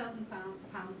 £4,000,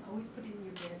 always put it in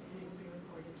your bid, and it will be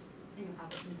recorded, and you'll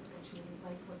have it perpetually,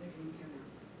 like what they're doing here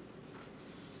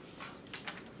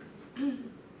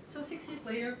now. So 6 years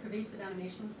later, Pervasive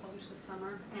Animation was published this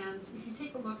summer, and if you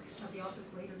take a look at the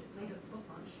author's later book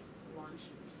launch,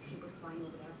 just a few books lying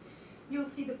over there, you'll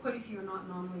see that quite a few are not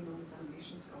nominally known as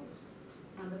animation scholars,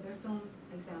 and that their film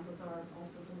examples are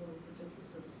also below the surface,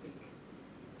 so to speak.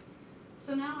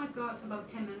 So now I've got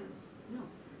about 10 minutes,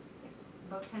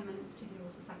 about 10 minutes to deal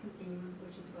with the second theme,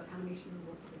 which is about animation in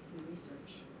the workplace and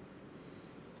research.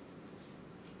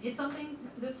 There's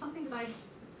something that I've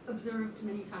observed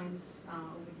many times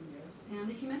over the years, and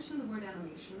if you mention the word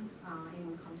animation in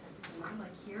one context or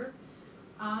another, like here,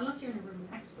 unless you're in a room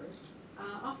with experts,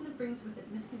 often it brings with it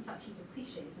misconceptions or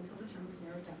cliches until the term is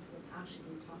narrowed down to what's actually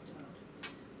being talked about.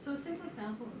 So a simple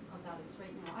example of that is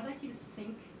right now, I'd like you to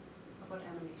think about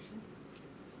animation.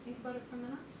 Just think about it for a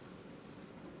minute.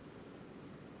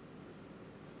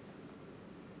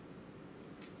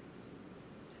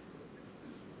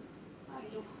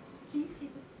 Can you see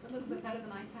this a little bit better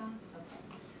than I can? Okay.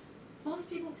 Most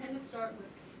people tend to start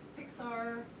with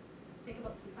Pixar, think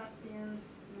about some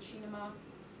thespians, machinima,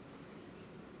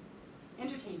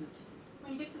 entertainment.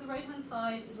 When you get to the right-hand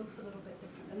side, it looks a little bit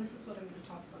different, and this is what I'm going to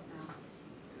talk about now.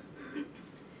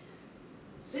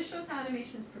 This shows how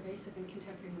animation is pervasive in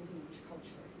contemporary moving image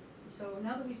culture. So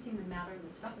now that we've seen the matter and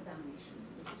the stuff of animation,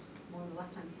 which is more on the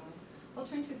left-hand side, I'll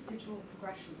turn to its digital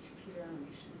progression, computer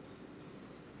animation.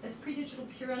 As pre-digital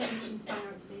pure animation's fine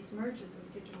arts base merges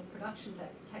with digital production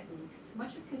techniques,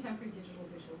 much of contemporary digital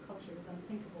visual culture is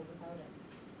unthinkable without it.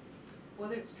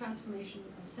 Whether it's transformation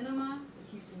of cinema,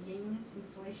 its use in games,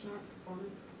 installation art,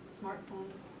 performance,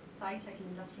 smartphones, sci-tech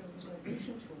and industrial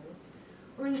visualization tools,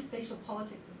 or in the spatial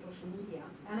politics of social media,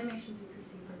 animation's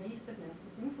increasing pervasiveness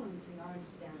is influencing our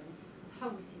understanding of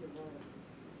how we see the world,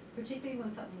 particularly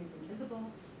when something is invisible,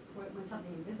 or when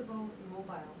something invisible,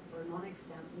 immobile, or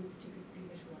non-extant needs to be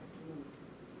visualized or moved.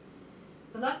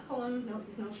 The left column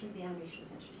is notion of the animation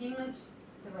as entertainment,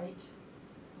 the right,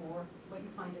 more what you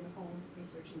find in home,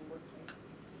 research, and the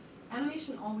workplace.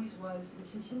 Animation always was and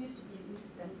continues to be an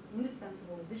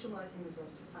indispensable visualizing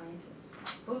resource for scientists,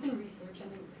 both in research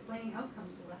and in explaining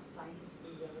outcomes to less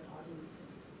scientifically relevant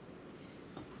audiences.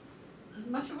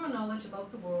 Much of our knowledge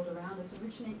about the world around us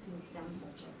originates in the STEM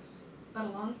subjects, but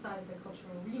alongside the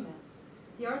cultural remits,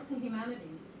 the arts and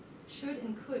humanities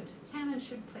can and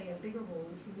should play a bigger role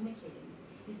in communicating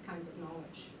these kinds of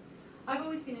knowledge. I've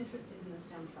always been interested in the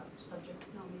STEM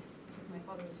subjects, not least because my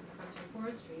father was a professor of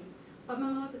forestry, but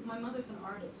my mother's an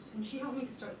artist, and she helped me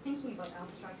to start thinking about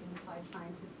abstract and applied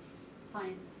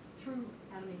science through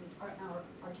animated our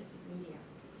artistic media.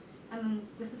 And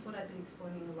this is what I've been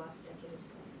exploring in the last decade or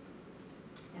so.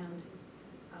 And it's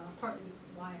partly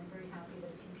why I'm very happy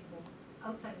that a few people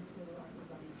outside of the School of Art and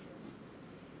Design are here.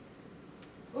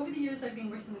 Over the years, I've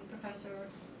been working with Professor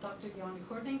Dr. Jan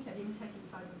Kordink at Intec in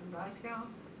Freiburg and Breisgau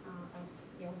at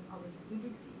Yale Albert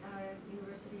Ludwigs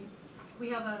University. We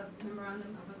have a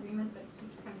memorandum of agreement, but it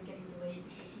keeps kind of getting delayed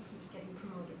because he keeps getting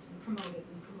promoted and promoted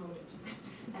and promoted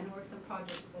and works on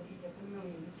projects that he gets £1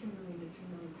 million, £2 million, and £3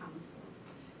 million for.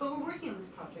 But we're working on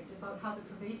this project about how the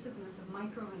pervasiveness of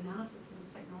micro and nanosystems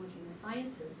technology in the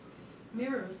sciences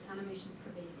mirrors animation's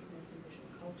pervasiveness in visual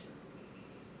culture.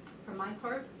 For my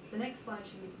part, the next slide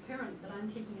should make apparent that I'm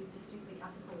taking a distinctly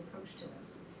ethical approach to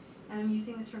this, and I'm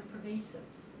using the term pervasive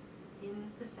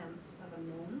in the sense of a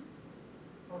known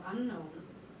or unknown,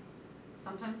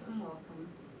 sometimes unwelcome,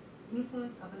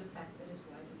 influence of an effect that is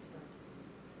widely spread.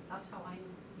 That's how I'm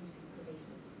using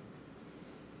pervasive.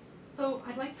 So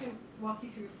I'd like to walk you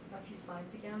through a few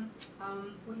slides again.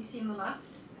 What you see on the left,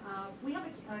 we have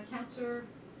a cancer,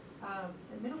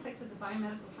 Middlesex has a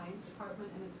biomedical science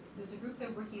department, and there's a group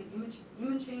there working on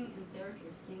imaging and therapy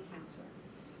of skin cancer.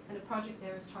 And a project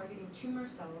there is targeting tumor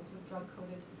cells with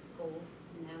drug-coated gold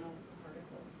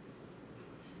nanoparticles.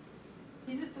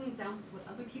 These are some examples of what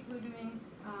other people are doing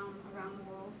around the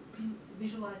world,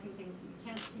 visualizing things that you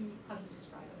can't see. How do you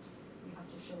describe it? You have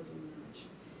to show it in an image.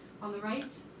 On the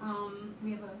right, we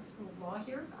have a school of law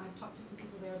here. I've talked to some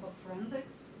people there about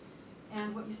forensics.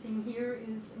 And what you're seeing here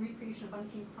is a recreation of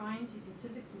unseen crimes using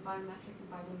physics and biometric and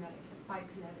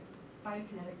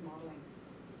biokinetic modeling.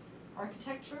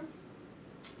 Architecture,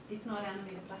 it's not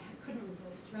animated, but I couldn't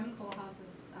resist. Rem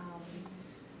Koolhaas's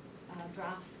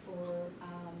draft for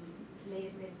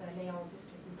the Layout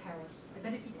district in Paris. I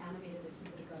bet if he'd animated it, he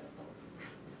would have got it built.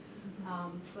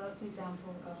 So that's an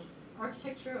example of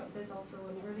architecture. There's also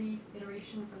an early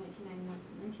iteration from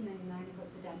 1999 about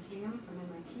the Danteum from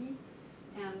MIT,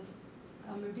 and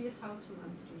a Mobius house from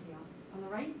Unstudio. On the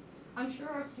right, I'm sure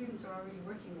our students are already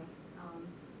working with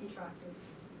interactive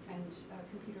and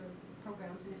computer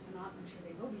programs, and if they're not, I'm sure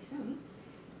they will be soon.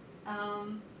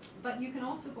 But you can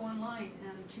also go online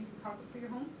and choose the carpet for your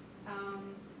home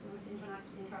with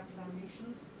interactive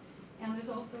animations. And there's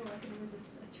also, I think there was a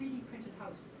 3D printed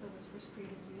house that was first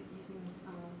created using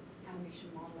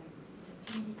animation modeling. It's a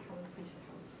 3D color printed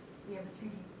house. We have a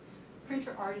 3D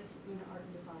printer artist in art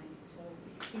and design. So in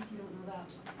case you don't know that,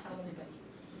 tell everybody.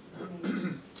 It's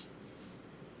amazing.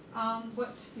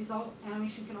 What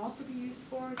animation can also be used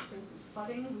for is, for instance,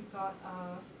 flooding. We've got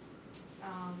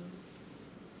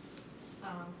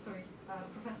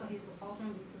Professor Hazel Faulkner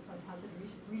leads the Flood Hazard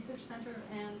Research Center,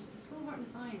 and the School of Art and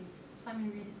Design,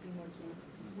 Simon Reed has been working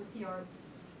with the arts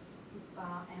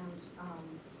and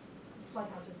flood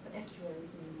hazards, but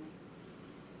estuaries mainly.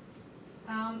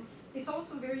 It's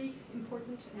also very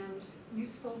important and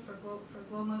useful for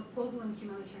global and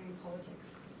humanitarian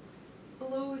politics.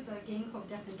 Below is a game called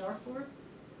Death in Darfur.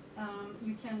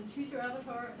 You can choose your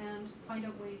avatar and find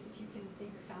out ways if you can save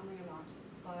your family or not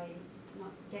by not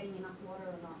getting enough water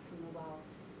or not from the well.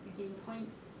 You gain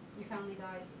points, your family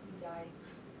dies, you die.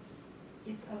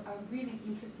 It's a really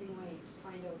interesting way to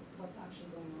find out what's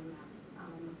actually going on there.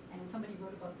 And somebody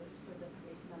wrote about this for the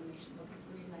Pervasive animation book. It's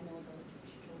the reason I know about it.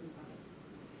 She told me about it.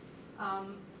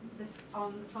 On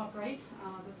the top right,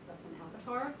 that's an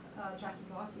avatar. Jackie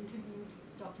Goss interviewed,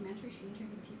 it's a documentary, she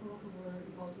interviewed people who were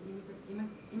involved in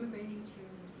immigrating to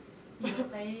the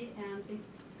USA, and they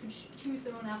could choose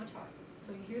their own avatar.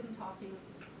 So you hear them talking,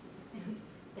 and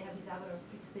they have these avatars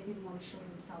because they didn't want to show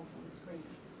themselves on the screen.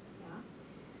 Yeah?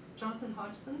 Jonathan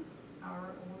Hodgson,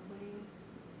 our award-winning,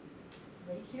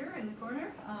 right here in the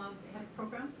corner, head of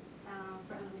program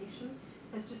for animation,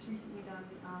 has just recently done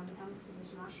an Amnesty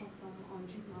International film on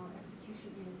juvenile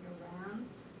execution in Iran,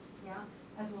 yeah,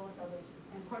 as well as others.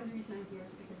 And part of the reason I'm here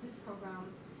is because this program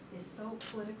is so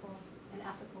political and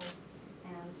ethical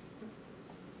and just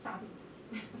fabulous.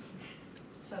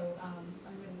 So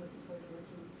I'm really looking forward to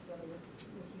working together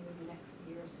with you in the next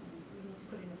year, so we need to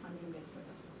put in a funding bid for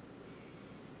this.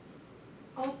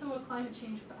 Also a climate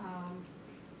change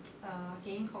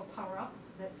game called Power Up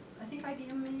that's, I think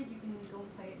IBM made. You can go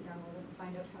and play it and download it and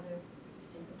find out how to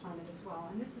save the planet as well.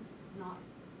 And this is not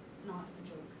a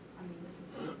joke. I mean,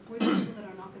 we're the people that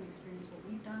are not going to experience what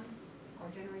we've done, our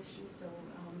generation, so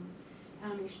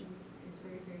animation is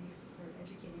very, very useful for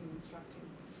educating and instructing.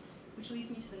 Which leads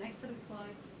me to the next set of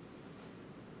slides.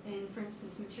 And for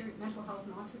instance, mental health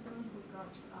and autism, we've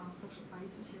got social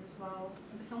sciences here as well.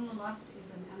 And the film on the left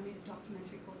is an animated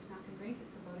documentary called Snack and Drink.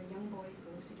 It's about a young boy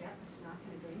who goes to get a snack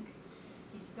and a drink.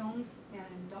 He's filmed in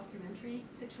a documentary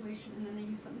situation, and then they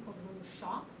use something called the rule of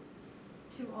shop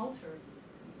to alter,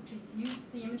 to use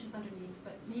the images underneath,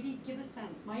 but maybe give a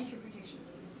sense. My interpretation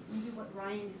of it is maybe what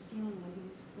Ryan is feeling when he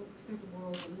moves through the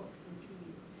world and looks and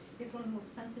sees. It's one of the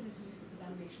most sensitive uses of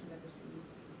animation I've ever seen.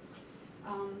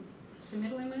 The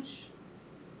middle image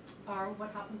are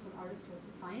what happens when artists work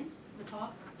with science. The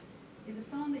top is a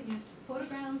film that used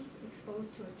photograms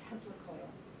exposed to a Tesla coil,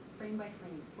 frame by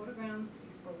frame. Photograms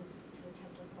exposed to a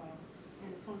Tesla coil.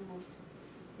 And it's one of the most,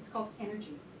 it's called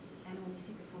Energy. And when you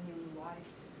see the film, you'll know why.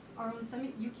 Our own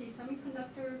UK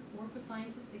semiconductor work with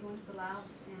scientists, they go into the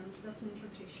labs, and that's an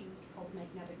interpretation called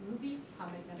magnetic movie,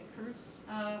 how magnetic curves,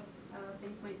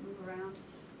 things might move around.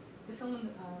 The film in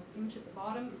the image at the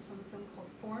bottom is from a film called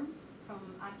Forms from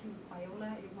Akin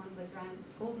Payola. It won the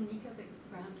Golden Nika, the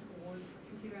Grand Award for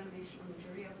Computer Animation on the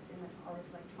jury. I was in at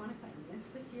Ars Electronica in Linz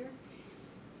this year.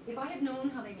 If I had known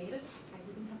how they made it, I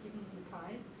wouldn't have given them the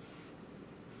prize.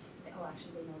 Oh,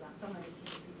 actually, they know that. They'll never see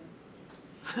this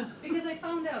either. Because I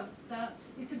found out that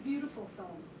it's a beautiful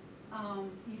film.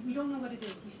 You don't know what it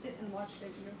is. You sit and watch it,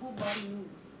 and your whole body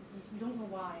moves. You don't know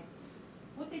why.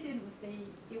 What they did was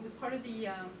it was part of the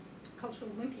Cultural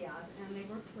Olympiad, and they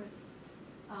worked with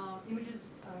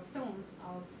films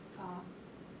of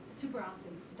super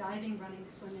athletes, diving, running,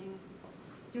 swimming,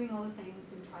 doing all the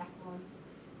things in triathlons,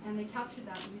 and they captured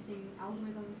that using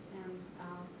algorithms and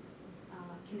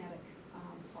kinetic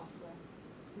software.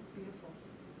 It's beautiful,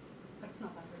 but it's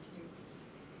not that hard to do.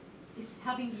 It's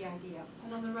having the idea.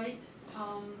 And on the right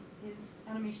is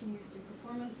animation used in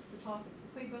performance. The top is the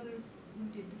Quay brothers, who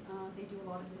did, they do a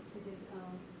lot of this. They did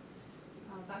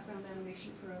background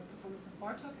animation for a performance of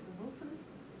Bartok at the Wilton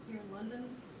here in London.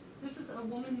 This is a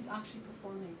woman who's actually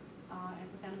performing and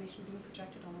with animation being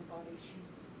projected on her body.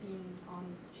 She's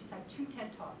had 2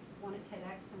 TED Talks, one at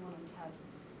TEDx and one on TED,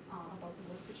 about the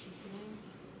work that she's doing.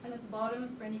 And at the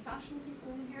bottom, for any fashion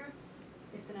people in here,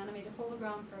 it's an animated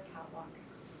hologram for a catwalk.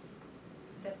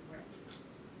 It's everywhere.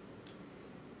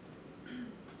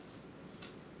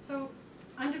 So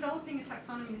I'm developing a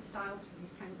taxonomy of styles for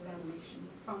these kinds of animation,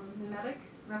 from mimetic,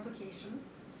 replication,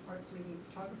 arts, media, and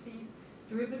photography,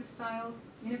 derivative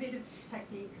styles, innovative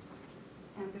techniques,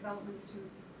 and developments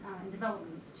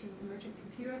to emergent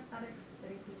computer aesthetics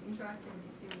that include interactivity,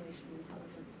 simulation, and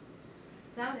intelligence.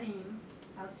 That aim,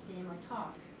 as today in my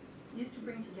talk, is to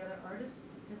bring together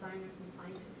artists, designers, and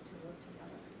scientists to work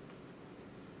together.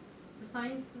 The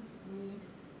sciences need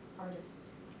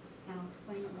artists, and I'll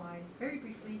explain why very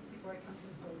briefly before I come to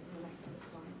a close in the next set of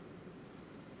slides.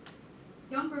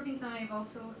 Jan Burvink and I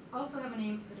also have an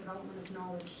aim for the development of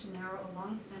knowledge to narrow a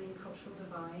long-standing cultural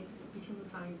divide between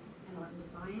science and art and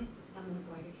design and the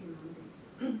wider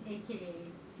humanities, aka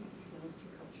C.P. Snow's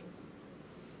 2 cultures.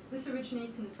 This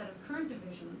originates in a set of current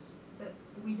divisions that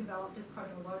we developed as part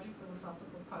of a larger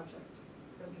philosophical project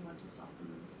that we want to soften.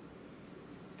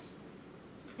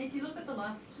 If you look at the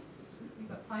left, we've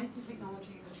got science and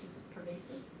technology, which is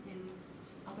pervasive in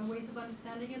other ways of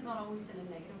understanding it, not always in a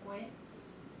negative way,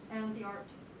 and the art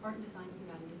and design and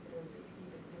humanities that are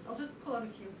ubiquitous. I'll just pull out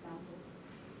a few examples.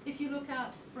 If you look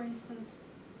at, for instance,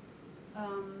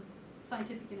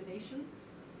 scientific innovation,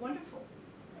 wonderful.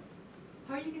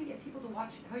 How are you going to get people to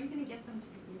watch it? How are you going to get them to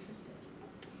be interested?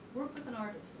 Work with an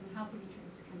artist and help them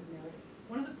introduce a kind of narrative.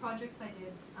 One of the projects I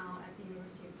did at the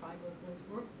University of Freiburg was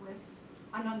work with,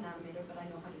 I'm not an animator, but I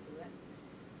know how to do it,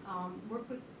 work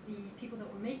with the people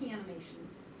that were making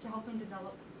animations to help them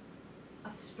develop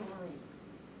a story,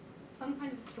 some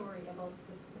kind of story about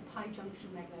the pi junction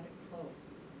magnetic flow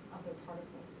of their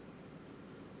particles.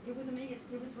 It was amazing,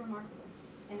 it was remarkable,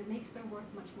 and it makes their work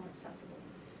much more accessible.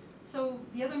 So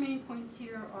the other main points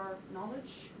here are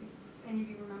knowledge. If any of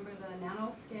you remember the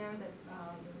nano scare, that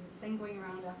there was this thing going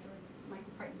around after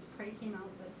Michael Crichton's Prey came out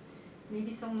that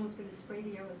maybe someone was going to spray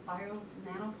the air with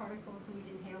nanoparticles and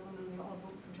we'd inhale them and we'd all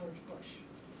vote for George Bush,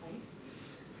 right?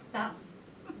 That's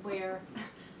where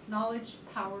knowledge,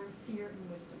 power, fear,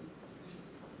 and wisdom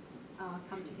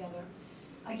come together.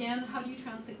 Again, how do you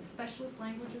translate the specialist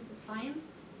languages of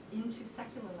science into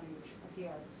secular language of the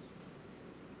arts?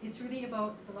 It's really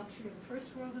about the luxury of the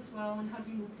first world as well, and how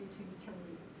do you move it into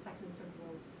utility, second and third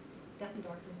worlds. Death and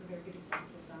Darfur is a very good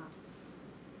example of that.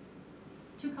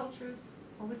 Two cultures,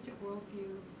 holistic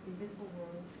worldview, invisible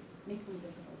worlds, make them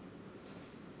visible.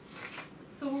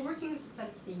 So we're working with a set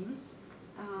of themes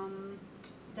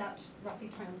that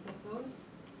roughly translate those.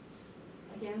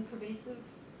 Again, pervasive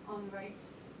on the right,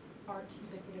 art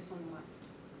ubiquitous on the left.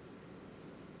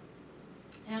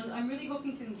 And I'm really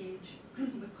hoping to engage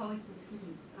with colleagues and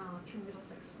students through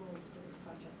Middlesex schools for this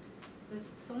project. There's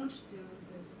so much to do,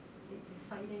 it's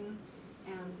exciting,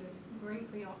 and there's great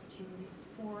opportunities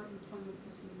for employment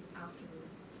for students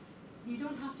afterwards. You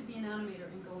don't have to be an animator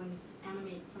and go and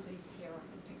animate somebody's hair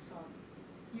in Pixar.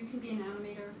 You can be an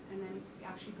animator and then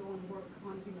actually go and work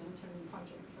on humanitarian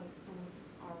projects like some of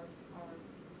our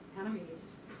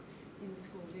animators in the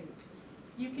school do.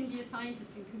 You can be a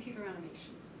scientist in computer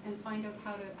animation and find out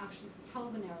how to actually tell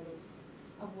the narratives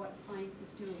of what science is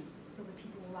doing so that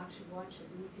people will actually watch it,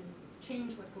 and you can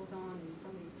change what goes on in some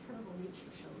of these terrible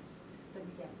nature shows that we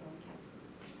get broadcast.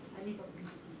 I leave out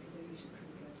BBC because they're usually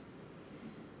pretty good.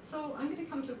 So I'm going to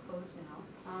come to a close now,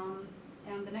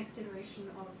 and the next iteration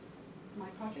of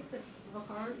my project that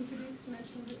Vakar introduced,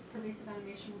 mentioned, Pervasive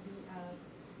Animation, will be a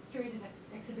curated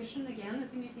exhibition again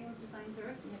at the Museum of Design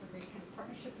Zurich. We have a great kind of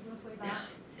partnership that goes way back.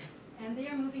 And they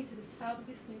are moving to this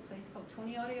fabulous new place called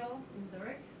Tony Audio in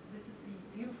Zurich. This is the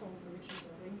beautiful original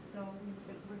building. So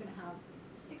we're going to have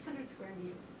 600 square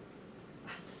meters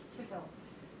to fill.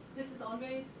 This is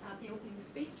Andres at the opening of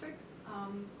Space Tricks.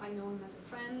 I know him as a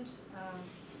friend,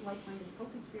 like-minded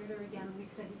co-conspirator. Again, we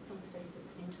studied film studies at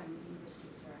the same time at the University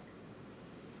of Zurich.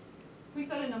 We've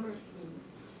got a number of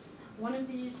themes. One of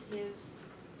these is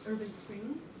urban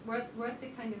screens. We're at the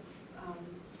kind of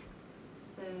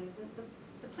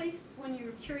the place when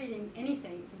you're curating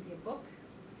anything. It can be a book,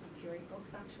 you curate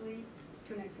books actually,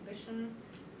 to an exhibition.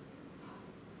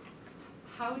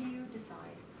 How do you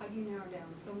decide? How do you narrow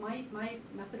down? So my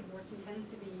method of working tends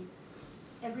to be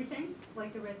everything,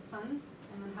 like the red sun,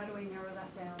 and then how do I narrow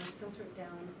that down, filter it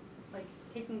down, like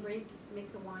taking grapes,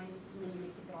 make the wine, and then you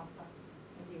make the grappa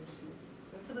at the end.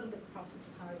 So it's a little bit the process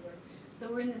of how I work.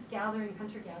 So we're in this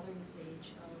hunter-gathering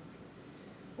stage of,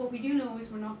 what we do know is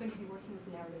we're not going to be working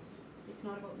with narrative. It's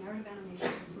not about narrative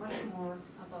animation, it's much more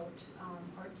about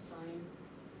art design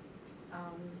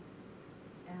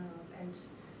and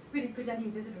really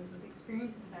presenting visitors with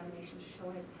experiences of animation to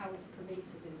show how it's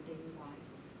pervasive in their daily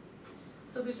lives.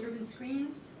 So there's urban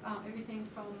screens, everything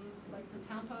from Lights in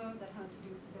Tampa that was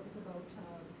about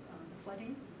the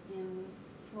flooding in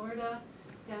Florida,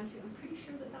 down to, I'm pretty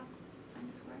sure that's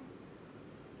Times Square.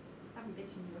 I haven't been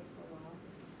to New York for a while.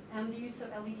 And the use of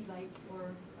LED lights,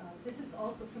 or this is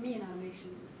also, for me, an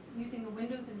animation. It's using the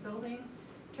windows in a building,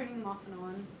 turning them off and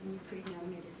on, and you create an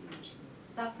animated image.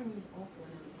 That, for me, is also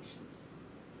an animation.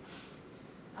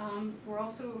 We're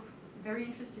also very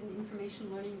interested in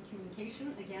information, learning, and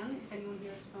communication. Again, if anyone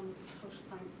here is from social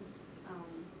sciences,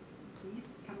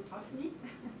 please come and talk to me.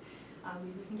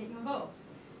 Maybe we can get you involved.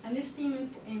 And this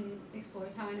theme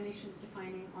explores how animation is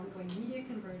defining ongoing media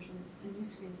convergence and new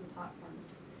screens and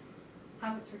platforms,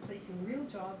 how it's replacing real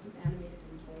jobs with animated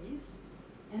employees,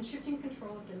 and shifting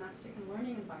control of domestic and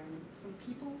learning environments from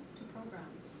people to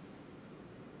programs.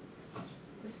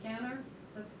 The scanner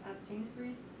that's at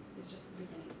Sainsbury's is just the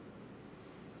beginning.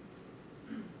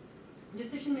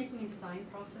 Decision-making and design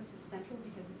process is central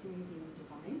because it's a museum of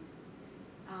design.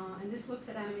 And this looks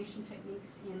at animation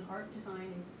techniques in art,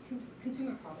 design, and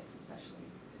consumer products especially,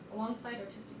 alongside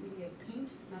artistic media of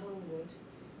paint, metal, and wood,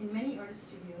 In many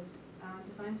artist studios,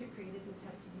 designs are created and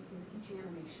tested using CG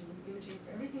animation, imaging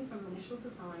for everything from initial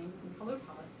design and color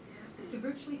palettes to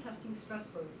virtually testing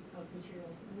stress loads of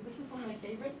materials. And this is one of my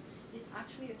favorite. It's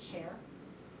actually a chair.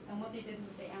 And what they did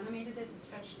was they animated it and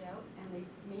stretched it out, and they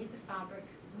made the fabric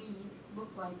weave look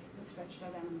like the stretched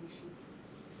out animation.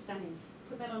 It's stunning.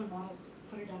 Put that on a model,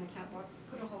 put her down a catwalk,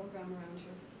 put a hologram around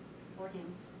her or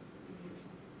him. Beautiful.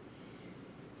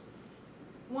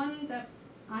 One that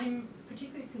I'm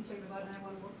particularly concerned about and I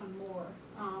want to work on more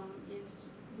is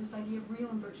this idea of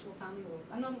real and virtual family worlds.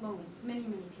 I'm not alone. Many,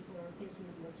 many people are thinking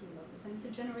and working about this, and it's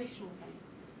a generational thing.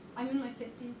 I'm in my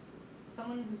 50s.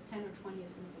 Someone who's 10 or 20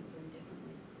 is going to think very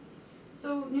differently.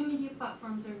 So new media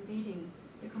platforms are invading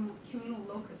the communal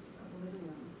locus of the living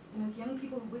room. And as young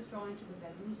people withdraw into the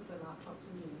bedrooms with their laptops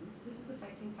and games, this is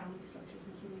affecting family structures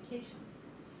and communication.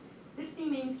 This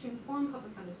theme aims to inform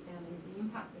public understanding of the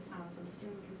impact this has on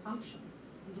steering consumption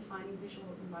and defining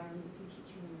visual environments in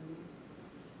teaching and learning.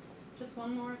 Just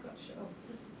one more I've got to show.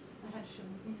 I had to show.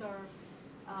 These are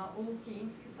old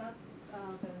games cassettes,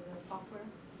 the software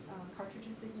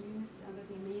cartridges that you use.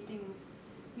 There's an amazing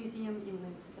museum in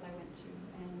Linz that I went to,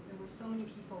 and there were so many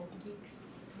people, geeks,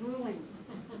 drooling,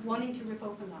 wanting to rip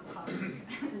open that plastic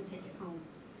and take it home.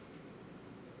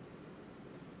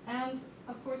 And,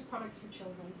 of course, products for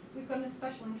children. We've got an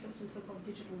special interest in so-called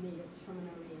digital natives from an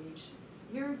early age.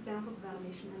 Here are examples of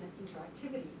animation and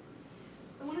interactivity.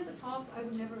 The one at the top I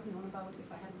would never have known about if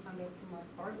I hadn't found out from Mark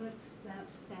Bartlett that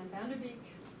Stan Vanderbeek,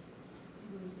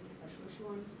 who we did a special issue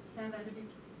on, Stan Vanderbeek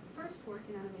first worked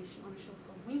in animation on a show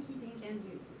called Winky Dink and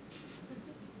You.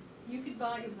 You could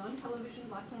buy, it was on television,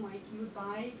 black and white, you would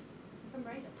buy, if I'm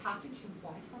right, a package, you would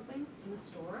buy something in the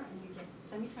store, and you get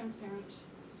semi-transparent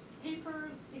paper,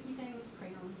 sticky things,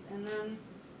 crayons, and then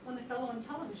when the fellow on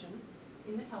television,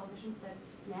 in the television said,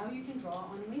 now you can draw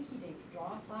on a Winky Dink,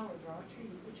 draw a flower, draw a tree,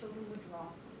 the children would draw.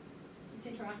 It's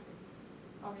interactive,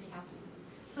 already happening.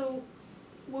 So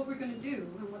what we're going to do,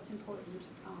 and what's important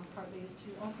partly, is to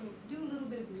also do a little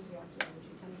bit of media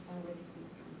archaeology to understand where these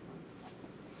things come from.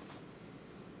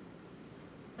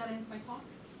 That ends my talk.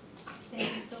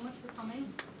 Thank you so much for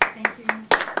coming. Thank you.